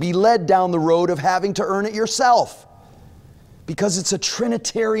invariably be led down the road of having to earn it yourself, because it's a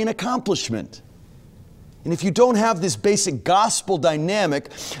Trinitarian accomplishment. And if you don't have this basic gospel dynamic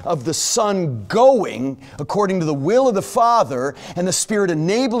of the Son going according to the will of the Father and the Spirit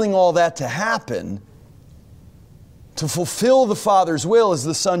enabling all that to happen, to fulfill the Father's will as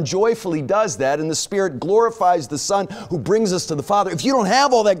the Son joyfully does that, and the Spirit glorifies the Son who brings us to the Father. If you don't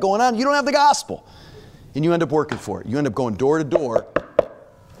have all that going on, you don't have the gospel. And you end up working for it. You end up going door to door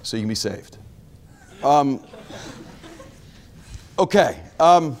so you can be saved. Okay. You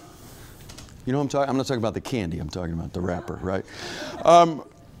know what I'm talking? I'm not talking about the candy. I'm talking about the wrapper, right?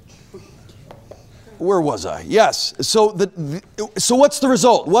 Where was I? Yes. So what's the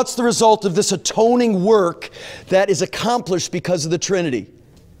result? What's the result of this atoning work that is accomplished because of the Trinity?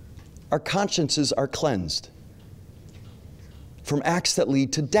 Our consciences are cleansed from acts that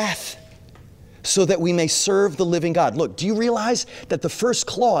lead to death, so that we may serve the living God. Look, do you realize that the first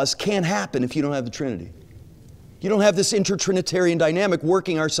clause can't happen if you don't have the Trinity? You don't have this intertrinitarian dynamic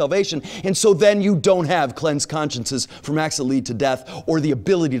working our salvation, and so then you don't have cleansed consciences from acts that lead to death or the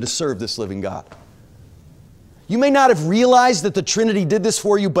ability to serve this living God. You may not have realized that the Trinity did this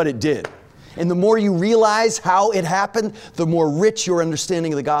for you, but it did. And the more you realize how it happened, the more rich your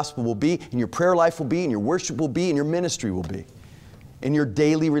understanding of the gospel will be, and your prayer life will be, and your worship will be, and your ministry will be, and your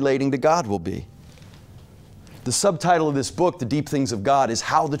daily relating to God will be. The subtitle of this book, The Deep Things of God, is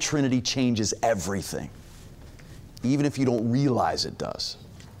How the Trinity Changes Everything, even if you don't realize it does.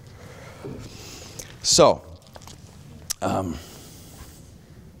 So,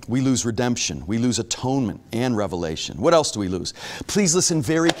 we lose redemption, we lose atonement and revelation. What else do we lose? Please listen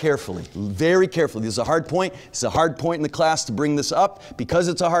very carefully, very carefully. This is a hard point. It's a hard point in the class to bring this up because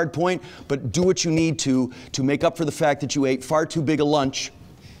it's a hard point, but do what you need to make up for the fact that you ate far too big a lunch,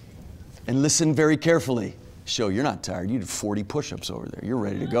 and listen very carefully. Show you're not tired. You did 40 push-ups over there. You're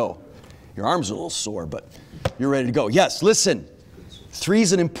ready to go. Your arms are a little sore, but you're ready to go. Yes, listen. 3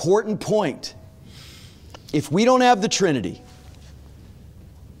 is an important point. If we don't have the Trinity,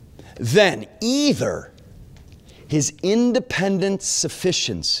 then either His independent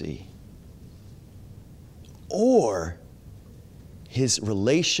sufficiency or His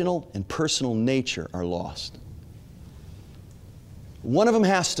relational and personal nature are lost. One of them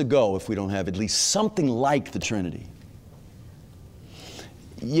has to go if we don't have at least something like the Trinity.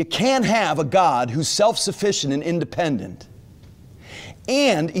 You can't have a God who's self-sufficient and independent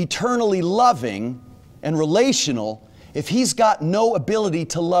and eternally loving and relational if He's got no ability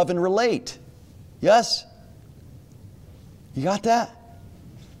to love and relate? Yes? You got that?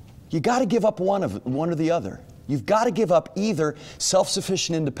 You got to give up one or the other. You've got to give up either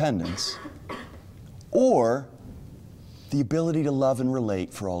self-sufficient independence or the ability to love and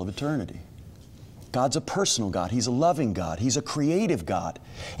relate for all of eternity. God's a personal God. He's a loving God. He's a creative God.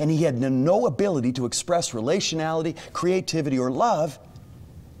 And He had no ability to express relationality, creativity, or love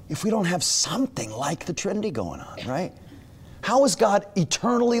if we don't have something like the Trinity going on, right? How is God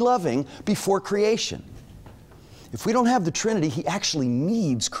eternally loving before creation? If we don't have the Trinity, He actually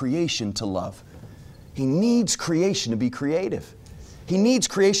needs creation to love. He needs creation to be creative. He needs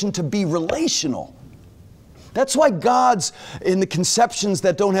creation to be relational. That's why gods in the conceptions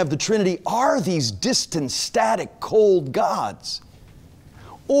that don't have the Trinity are these distant, static, cold gods.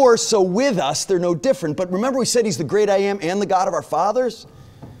 Or so with us, they're no different. But remember we said He's the great I am and the God of our fathers?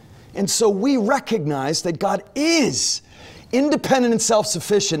 And so we recognize that God is independent and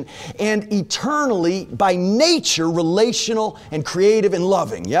self-sufficient and eternally, by nature, relational and creative and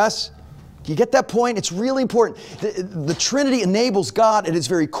loving. Yes? You get that point? It's really important. The Trinity enables God at His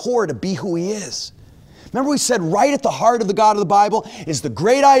very core to be who He is. Remember we said right at the heart of the God of the Bible is the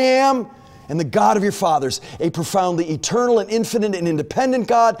great I am and the God of your fathers, a profoundly eternal and infinite and independent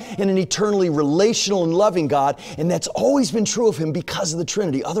God and an eternally relational and loving God. And that's always been true of Him because of the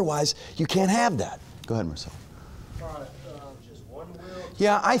Trinity. Otherwise, you can't have that. Go ahead, Marcel. Just one will.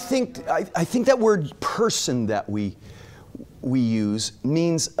 Yeah, I think that word person that we use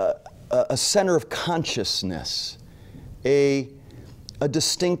means a center of consciousness, a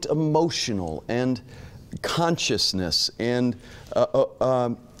distinct emotional and consciousness, and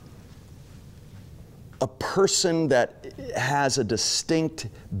a person that has a distinct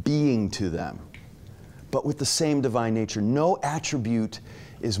being to them, but with the same divine nature. No attribute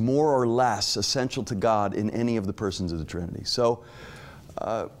is more or less essential to God in any of the persons of the Trinity. So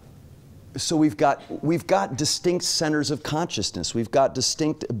we've got distinct centers of consciousness. We've got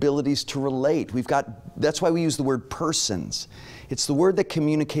distinct abilities to relate. That's why we use the word persons. It's the word that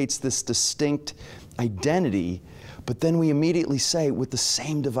communicates this distinct identity, but then we immediately say with the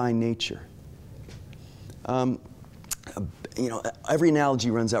same divine nature. Every analogy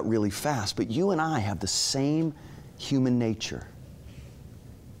runs out really fast, but you and I have the same human nature.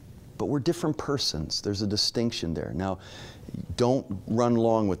 But we're different persons. There's a distinction there. Now, don't run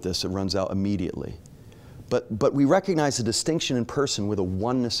along with this. It runs out immediately. But we recognize a distinction in person with a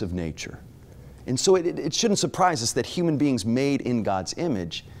oneness of nature. And so it shouldn't surprise us that human beings made in God's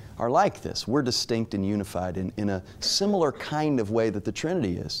image are like this. We're distinct and unified in a similar kind of way that the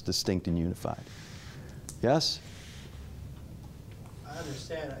Trinity is distinct and unified. Yes? I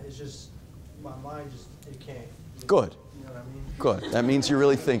understand. It's just, my mind just, it can't. Good. You know what I mean? Good. That means you're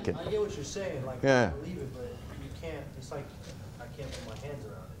really thinking. I get what you're saying. Like, Yeah. I believe it, but you can't. It's like, I can't put my hands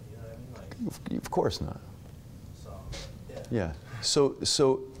around it. You know what I mean? Like, Of course not. so, yeah. Yeah.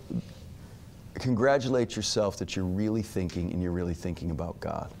 So congratulate yourself that you're really thinking, and you're really thinking about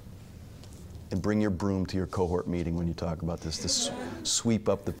God. And bring your broom to your cohort meeting when you talk about this to sweep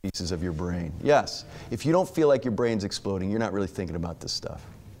up the pieces of your brain. Yes. If you don't feel like your brain's exploding, you're not really thinking about this stuff.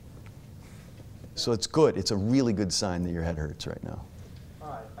 So it's good. It's a really good sign that your head hurts right now. All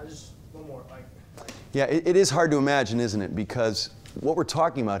right. One more. Yeah, it is hard to imagine, isn't it? Because what we're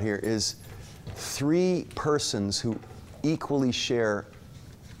talking about here is three persons who equally share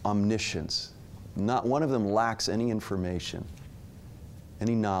omniscience. Not one of them lacks any information,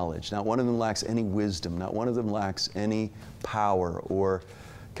 any knowledge. Not one of them lacks any wisdom. Not one of them lacks any power or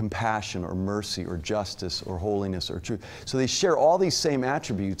compassion or mercy or justice or holiness or truth. So they share all these same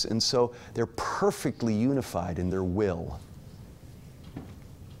attributes, and so they're perfectly unified in their will.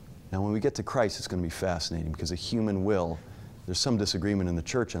 Now when we get to Christ, it's going to be fascinating, because a human will, there's some disagreement in the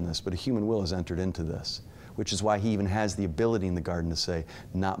church on this, but a human will has entered into this, which is why He even has the ability in the garden to say,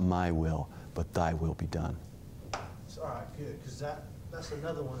 not my will, but thy will be done. All right, good, because that's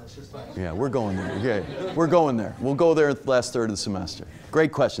another one that's just like... Yeah, we're going there. Okay, we're going there. We'll go there the last third of the semester.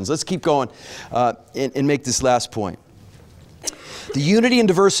 Great questions. Let's keep going and make this last point. The unity and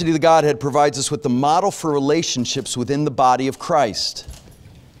diversity of the Godhead provides us with the model for relationships within the body of Christ.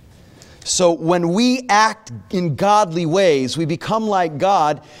 So when we act in godly ways, we become like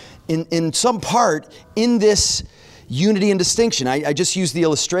God in some part in this unity and distinction. I just used the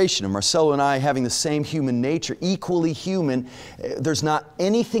illustration of Marcelo and I having the same human nature, equally human. There's not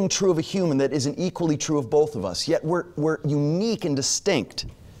anything true of a human that isn't equally true of both of us. Yet we're unique and distinct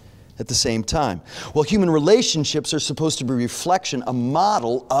at the same time. Well, human relationships are supposed to be a reflection, a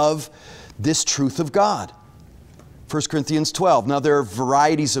model of this truth of God. 1 Corinthians 12, now there are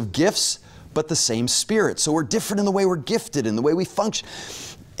varieties of gifts, but the same Spirit. So we're different in the way we're gifted, in the way we function,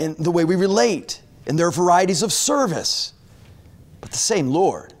 in the way we relate. And there are varieties of service, but the same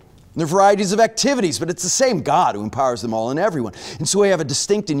Lord. And there are varieties of activities, but it's the same God who empowers them all and everyone. And so we have a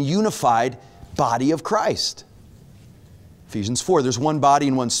distinct and unified body of Christ. Ephesians 4, there's one body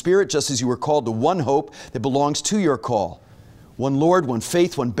and one Spirit, just as you were called to one hope that belongs to your call. One Lord, one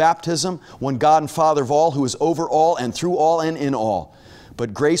faith, one baptism, one God and Father of all, who is over all and through all and in all.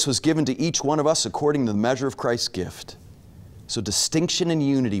 But grace was given to each one of us according to the measure of Christ's gift. So distinction and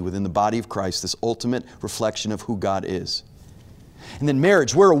unity within the body of Christ, this ultimate reflection of who God is. And then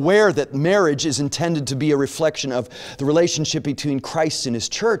marriage. We're aware that marriage is intended to be a reflection of the relationship between Christ and His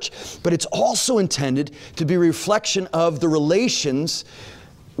church, but it's also intended to be a reflection of the relations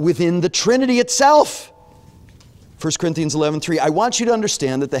within the Trinity itself. 1 Corinthians 11:3, I want you to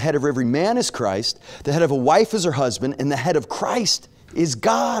understand that the head of every man is Christ, the head of a wife is her husband, and the head of Christ is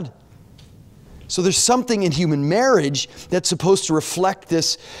God. So there's something in human marriage that's supposed to reflect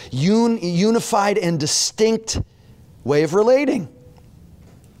this unified and distinct way of relating.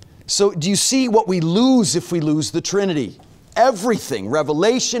 So do you see what we lose if we lose the Trinity? Everything.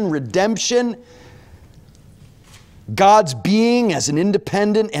 Revelation, redemption, God's being as an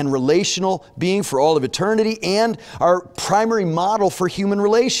independent and relational being for all of eternity, and our primary model for human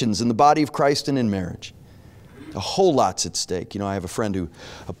relations in the body of Christ and in marriage. A whole lot's at stake. You know, I have a friend who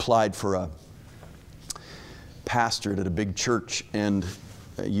applied for a pastorate at a big church and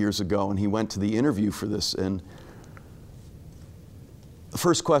years ago, and he went to the interview for this, and the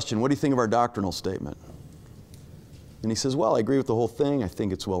first question, what do you think of our doctrinal statement? And he says, well, I agree with the whole thing. I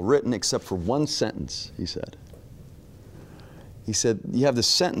think it's well written, except for one sentence, he said. He said, you have this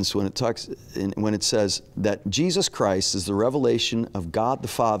sentence when it says that Jesus Christ is the revelation of God the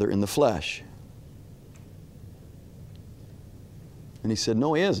Father in the flesh. And he said,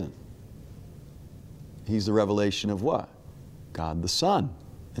 no, he isn't. He's the revelation of what? God the Son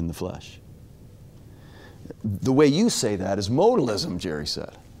in the flesh. The way you say that is modalism, Jerry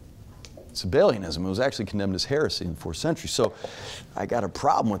said. Sabellianism. It was actually condemned as heresy in the 4th century. So I got a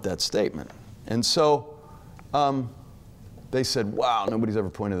problem with that statement. And so they said, wow, nobody's ever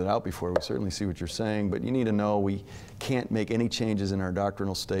pointed that out before. We certainly see what you're saying, but you need to know we can't make any changes in our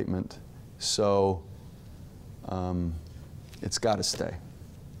doctrinal statement. So it's got to stay.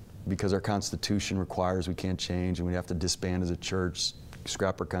 Because our Constitution requires we can't change, and we have to disband as a church,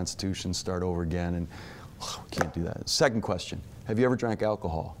 scrap our Constitution, start over again, and we can't do that. Second question, have you ever drank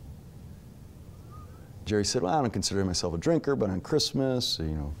alcohol? Jerry said, well, I don't consider myself a drinker, but on Christmas, you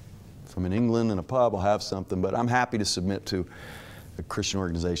know, if I'm in England in a pub, I'll have something, but I'm happy to submit to a Christian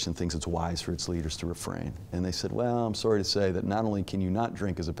organization that thinks it's wise for its leaders to refrain. And they said, well, I'm sorry to say that not only can you not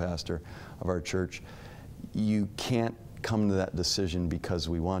drink as a pastor of our church, you can't come to that decision because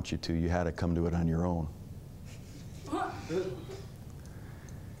we want you to. You had to come to it on your own.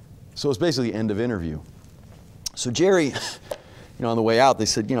 So it's basically the end of interview. So Jerry, you know, on the way out, they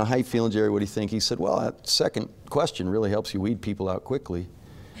said, you know, how you feeling, Jerry? What do you think? He said, well, that second question really helps you weed people out quickly.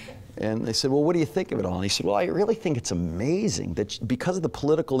 And they said, well, what do you think of it all? And he said, well, I really think it's amazing that because of the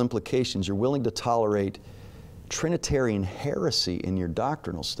political implications, you're willing to tolerate Trinitarian heresy in your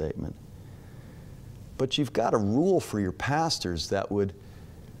doctrinal statement. But you've got a rule for your pastors that would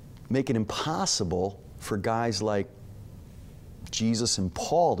make it impossible for guys like Jesus and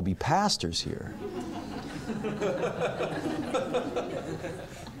Paul to be pastors here.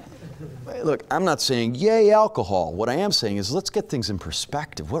 Look, I'm not saying, yay, alcohol. What I am saying is, let's get things in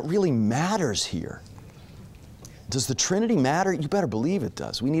perspective. What really matters here? Does the Trinity matter? You better believe it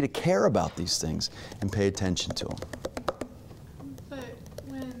does. We need to care about these things and pay attention to them. But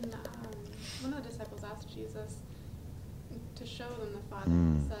when one of the disciples asked Jesus to show them the Father,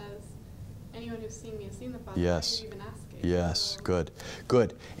 he says, anyone who's seen me has seen the Father. Yes. Why are you even asking? Yes, good,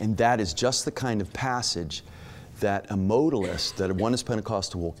 good. And that is just the kind of passage that a modalist, that a Oneness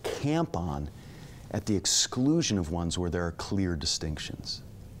Pentecostal will camp on at the exclusion of ones where there are clear distinctions.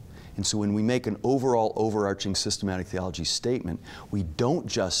 And so when we make an overall overarching systematic theology statement, we don't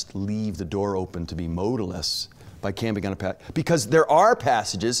just leave the door open to be modalists by camping on a passage, because there are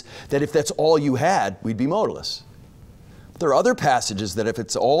passages that if that's all you had, we'd be modalists. There are other passages that if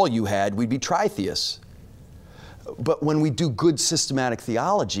it's all you had, we'd be tritheists. But when we do good systematic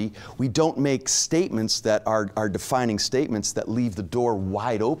theology, we don't make statements that are defining statements that leave the door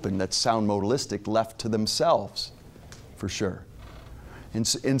wide open, that sound modalistic, left to themselves, for sure. And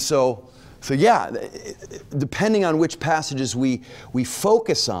so yeah, depending on which passages we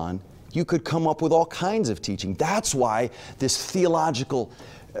focus on, you could come up with all kinds of teaching. That's why this theological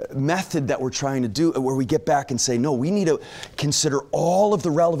method that we're trying to do, where we get back and say, no, we need to consider all of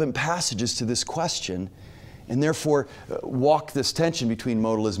the relevant passages to this question, and therefore walk this tension between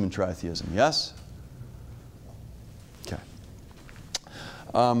modalism and tritheism. Yes? Okay.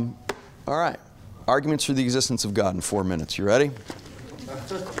 All right. Arguments for the existence of God in 4 minutes. You ready?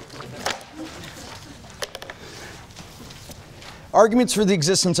 Arguments for the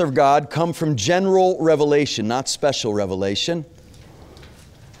existence of God come from general revelation, not special revelation,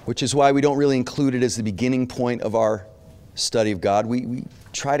 which is why we don't really include it as the beginning point of our study of God. We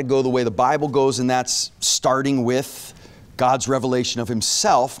try to go the way the Bible goes, and that's starting with God's revelation of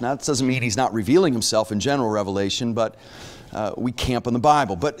Himself. Now, that doesn't mean He's not revealing Himself in general revelation, but we camp on the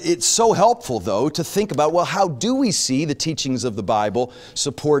Bible. But it's so helpful, though, to think about, well, how do we see the teachings of the Bible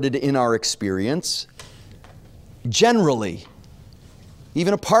supported in our experience? Generally,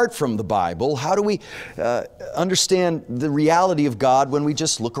 even apart from the Bible, how do we understand the reality of God when we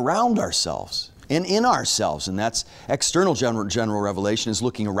just look around ourselves and in ourselves? And that's external general revelation is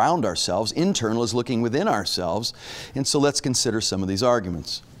looking around ourselves. Internal is looking within ourselves. And so let's consider some of these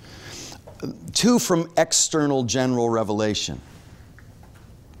arguments. 2 from external general revelation.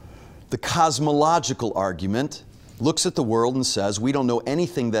 The cosmological argument looks at the world and says, we don't know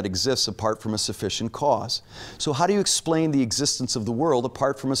anything that exists apart from a sufficient cause. So how do you explain the existence of the world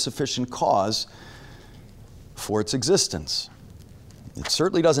apart from a sufficient cause for its existence? It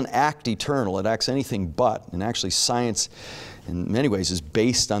certainly doesn't act eternal. It acts anything but. And actually science, in many ways, is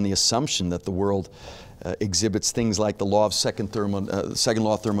based on the assumption that the world exhibits things like the law of second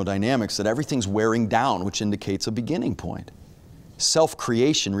law of thermodynamics, that everything's wearing down, which indicates a beginning point.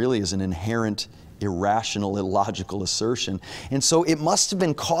 Self-creation really is an inherent irrational, illogical assertion. And so it must have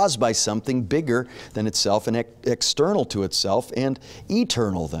been caused by something bigger than itself and external to itself and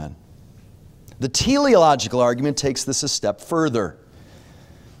eternal then. The teleological argument takes this a step further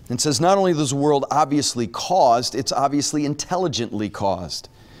and says not only is the world obviously caused, it's obviously intelligently caused.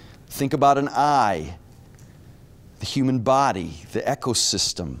 Think about an eye, the human body, the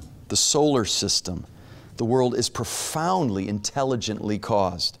ecosystem, the solar system. The world is profoundly intelligently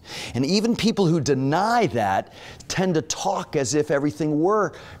caused. And even people who deny that tend to talk as if everything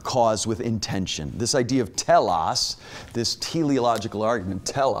were caused with intention. This idea of telos, this teleological argument,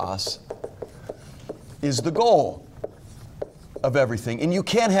 telos, is the goal of everything. And you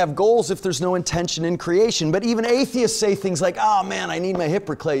can't have goals if there's no intention in creation. But even atheists say things like, oh man, I need my hip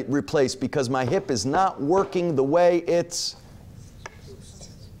replaced because my hip is not working the way it's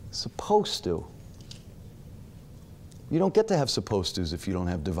supposed to. You don't get to have supposed tos if you don't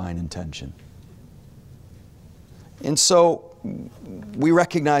have divine intention. And so we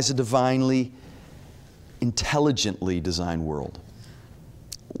recognize a divinely, intelligently designed world.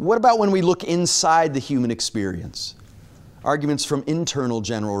 What about when we look inside the human experience? Arguments from internal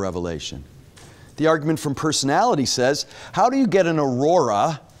general revelation. The argument from personality says, how do you get an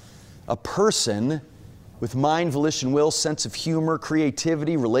aurora, a person with mind, volition, will, sense of humor,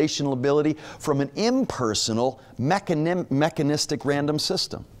 creativity, relational ability, from an impersonal, mechanistic random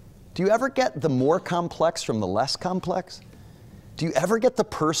system? Do you ever get the more complex from the less complex? Do you ever get the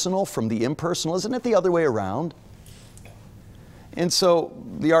personal from the impersonal? Isn't it the other way around? And so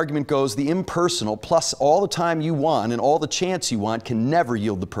the argument goes, the impersonal plus all the time you want and all the chance you want can never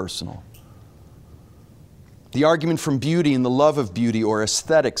yield the personal. The argument from beauty and the love of beauty or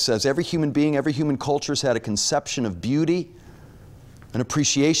aesthetics says every human being, every human culture has had a conception of beauty, an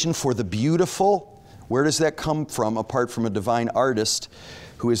appreciation for the beautiful. Where does that come from apart from a divine artist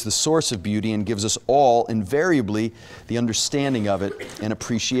who is the source of beauty and gives us all invariably the understanding of it and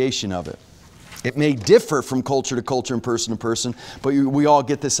appreciation of it? It may differ from culture to culture and person to person, but we all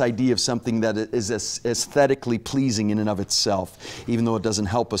get this idea of something that is aesthetically pleasing in and of itself, even though it doesn't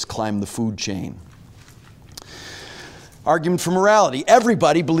help us climb the food chain. Argument for morality.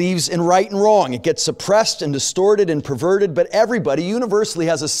 Everybody believes in right and wrong. It gets suppressed and distorted and perverted, but everybody universally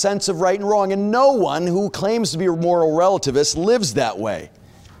has a sense of right and wrong, and no one who claims to be a moral relativist lives that way.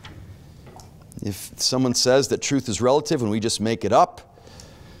 If someone says that truth is relative and we just make it up,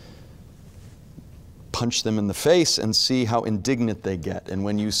 punch them in the face and see how indignant they get. And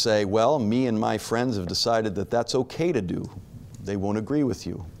when you say, well, me and my friends have decided that that's okay to do, they won't agree with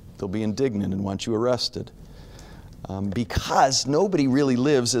you. They'll be indignant and want you arrested. Because nobody really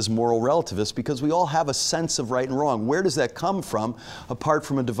lives as moral relativists, because we all have a sense of right and wrong. Where does that come from apart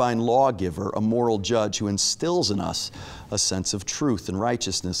from a divine lawgiver, a moral judge who instills in us a sense of truth and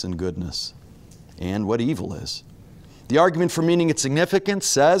righteousness and goodness and what evil is? The argument for meaning and significance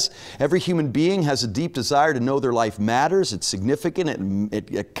says every human being has a deep desire to know their life matters, it's significant,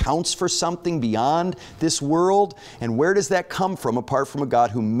 it counts for something beyond this world. And where does that come from apart from a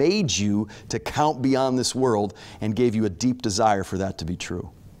God who made you to count beyond this world and gave you a deep desire for that to be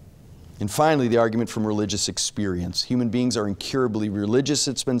true? And finally, the argument from religious experience. Human beings are incurably religious,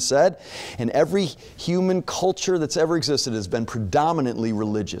 it's been said, and every human culture that's ever existed has been predominantly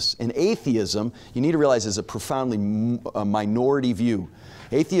religious. And atheism, you need to realize, is a profoundly minority view.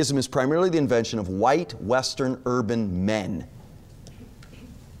 Atheism is primarily the invention of white, Western, urban men.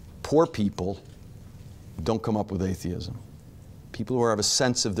 Poor people don't come up with atheism. People who have a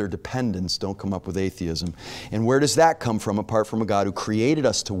sense of their dependence don't come up with atheism. And where does that come from apart from a God who created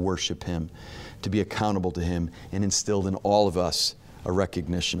us to worship Him, to be accountable to Him, and instilled in all of us a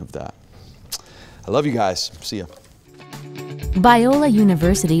recognition of that? I love you guys. See ya. Biola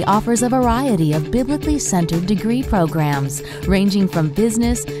University offers a variety of biblically centered degree programs, ranging from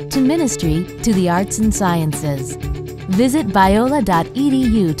business to ministry to the arts and sciences. Visit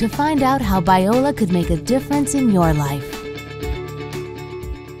biola.edu to find out how Biola could make a difference in your life.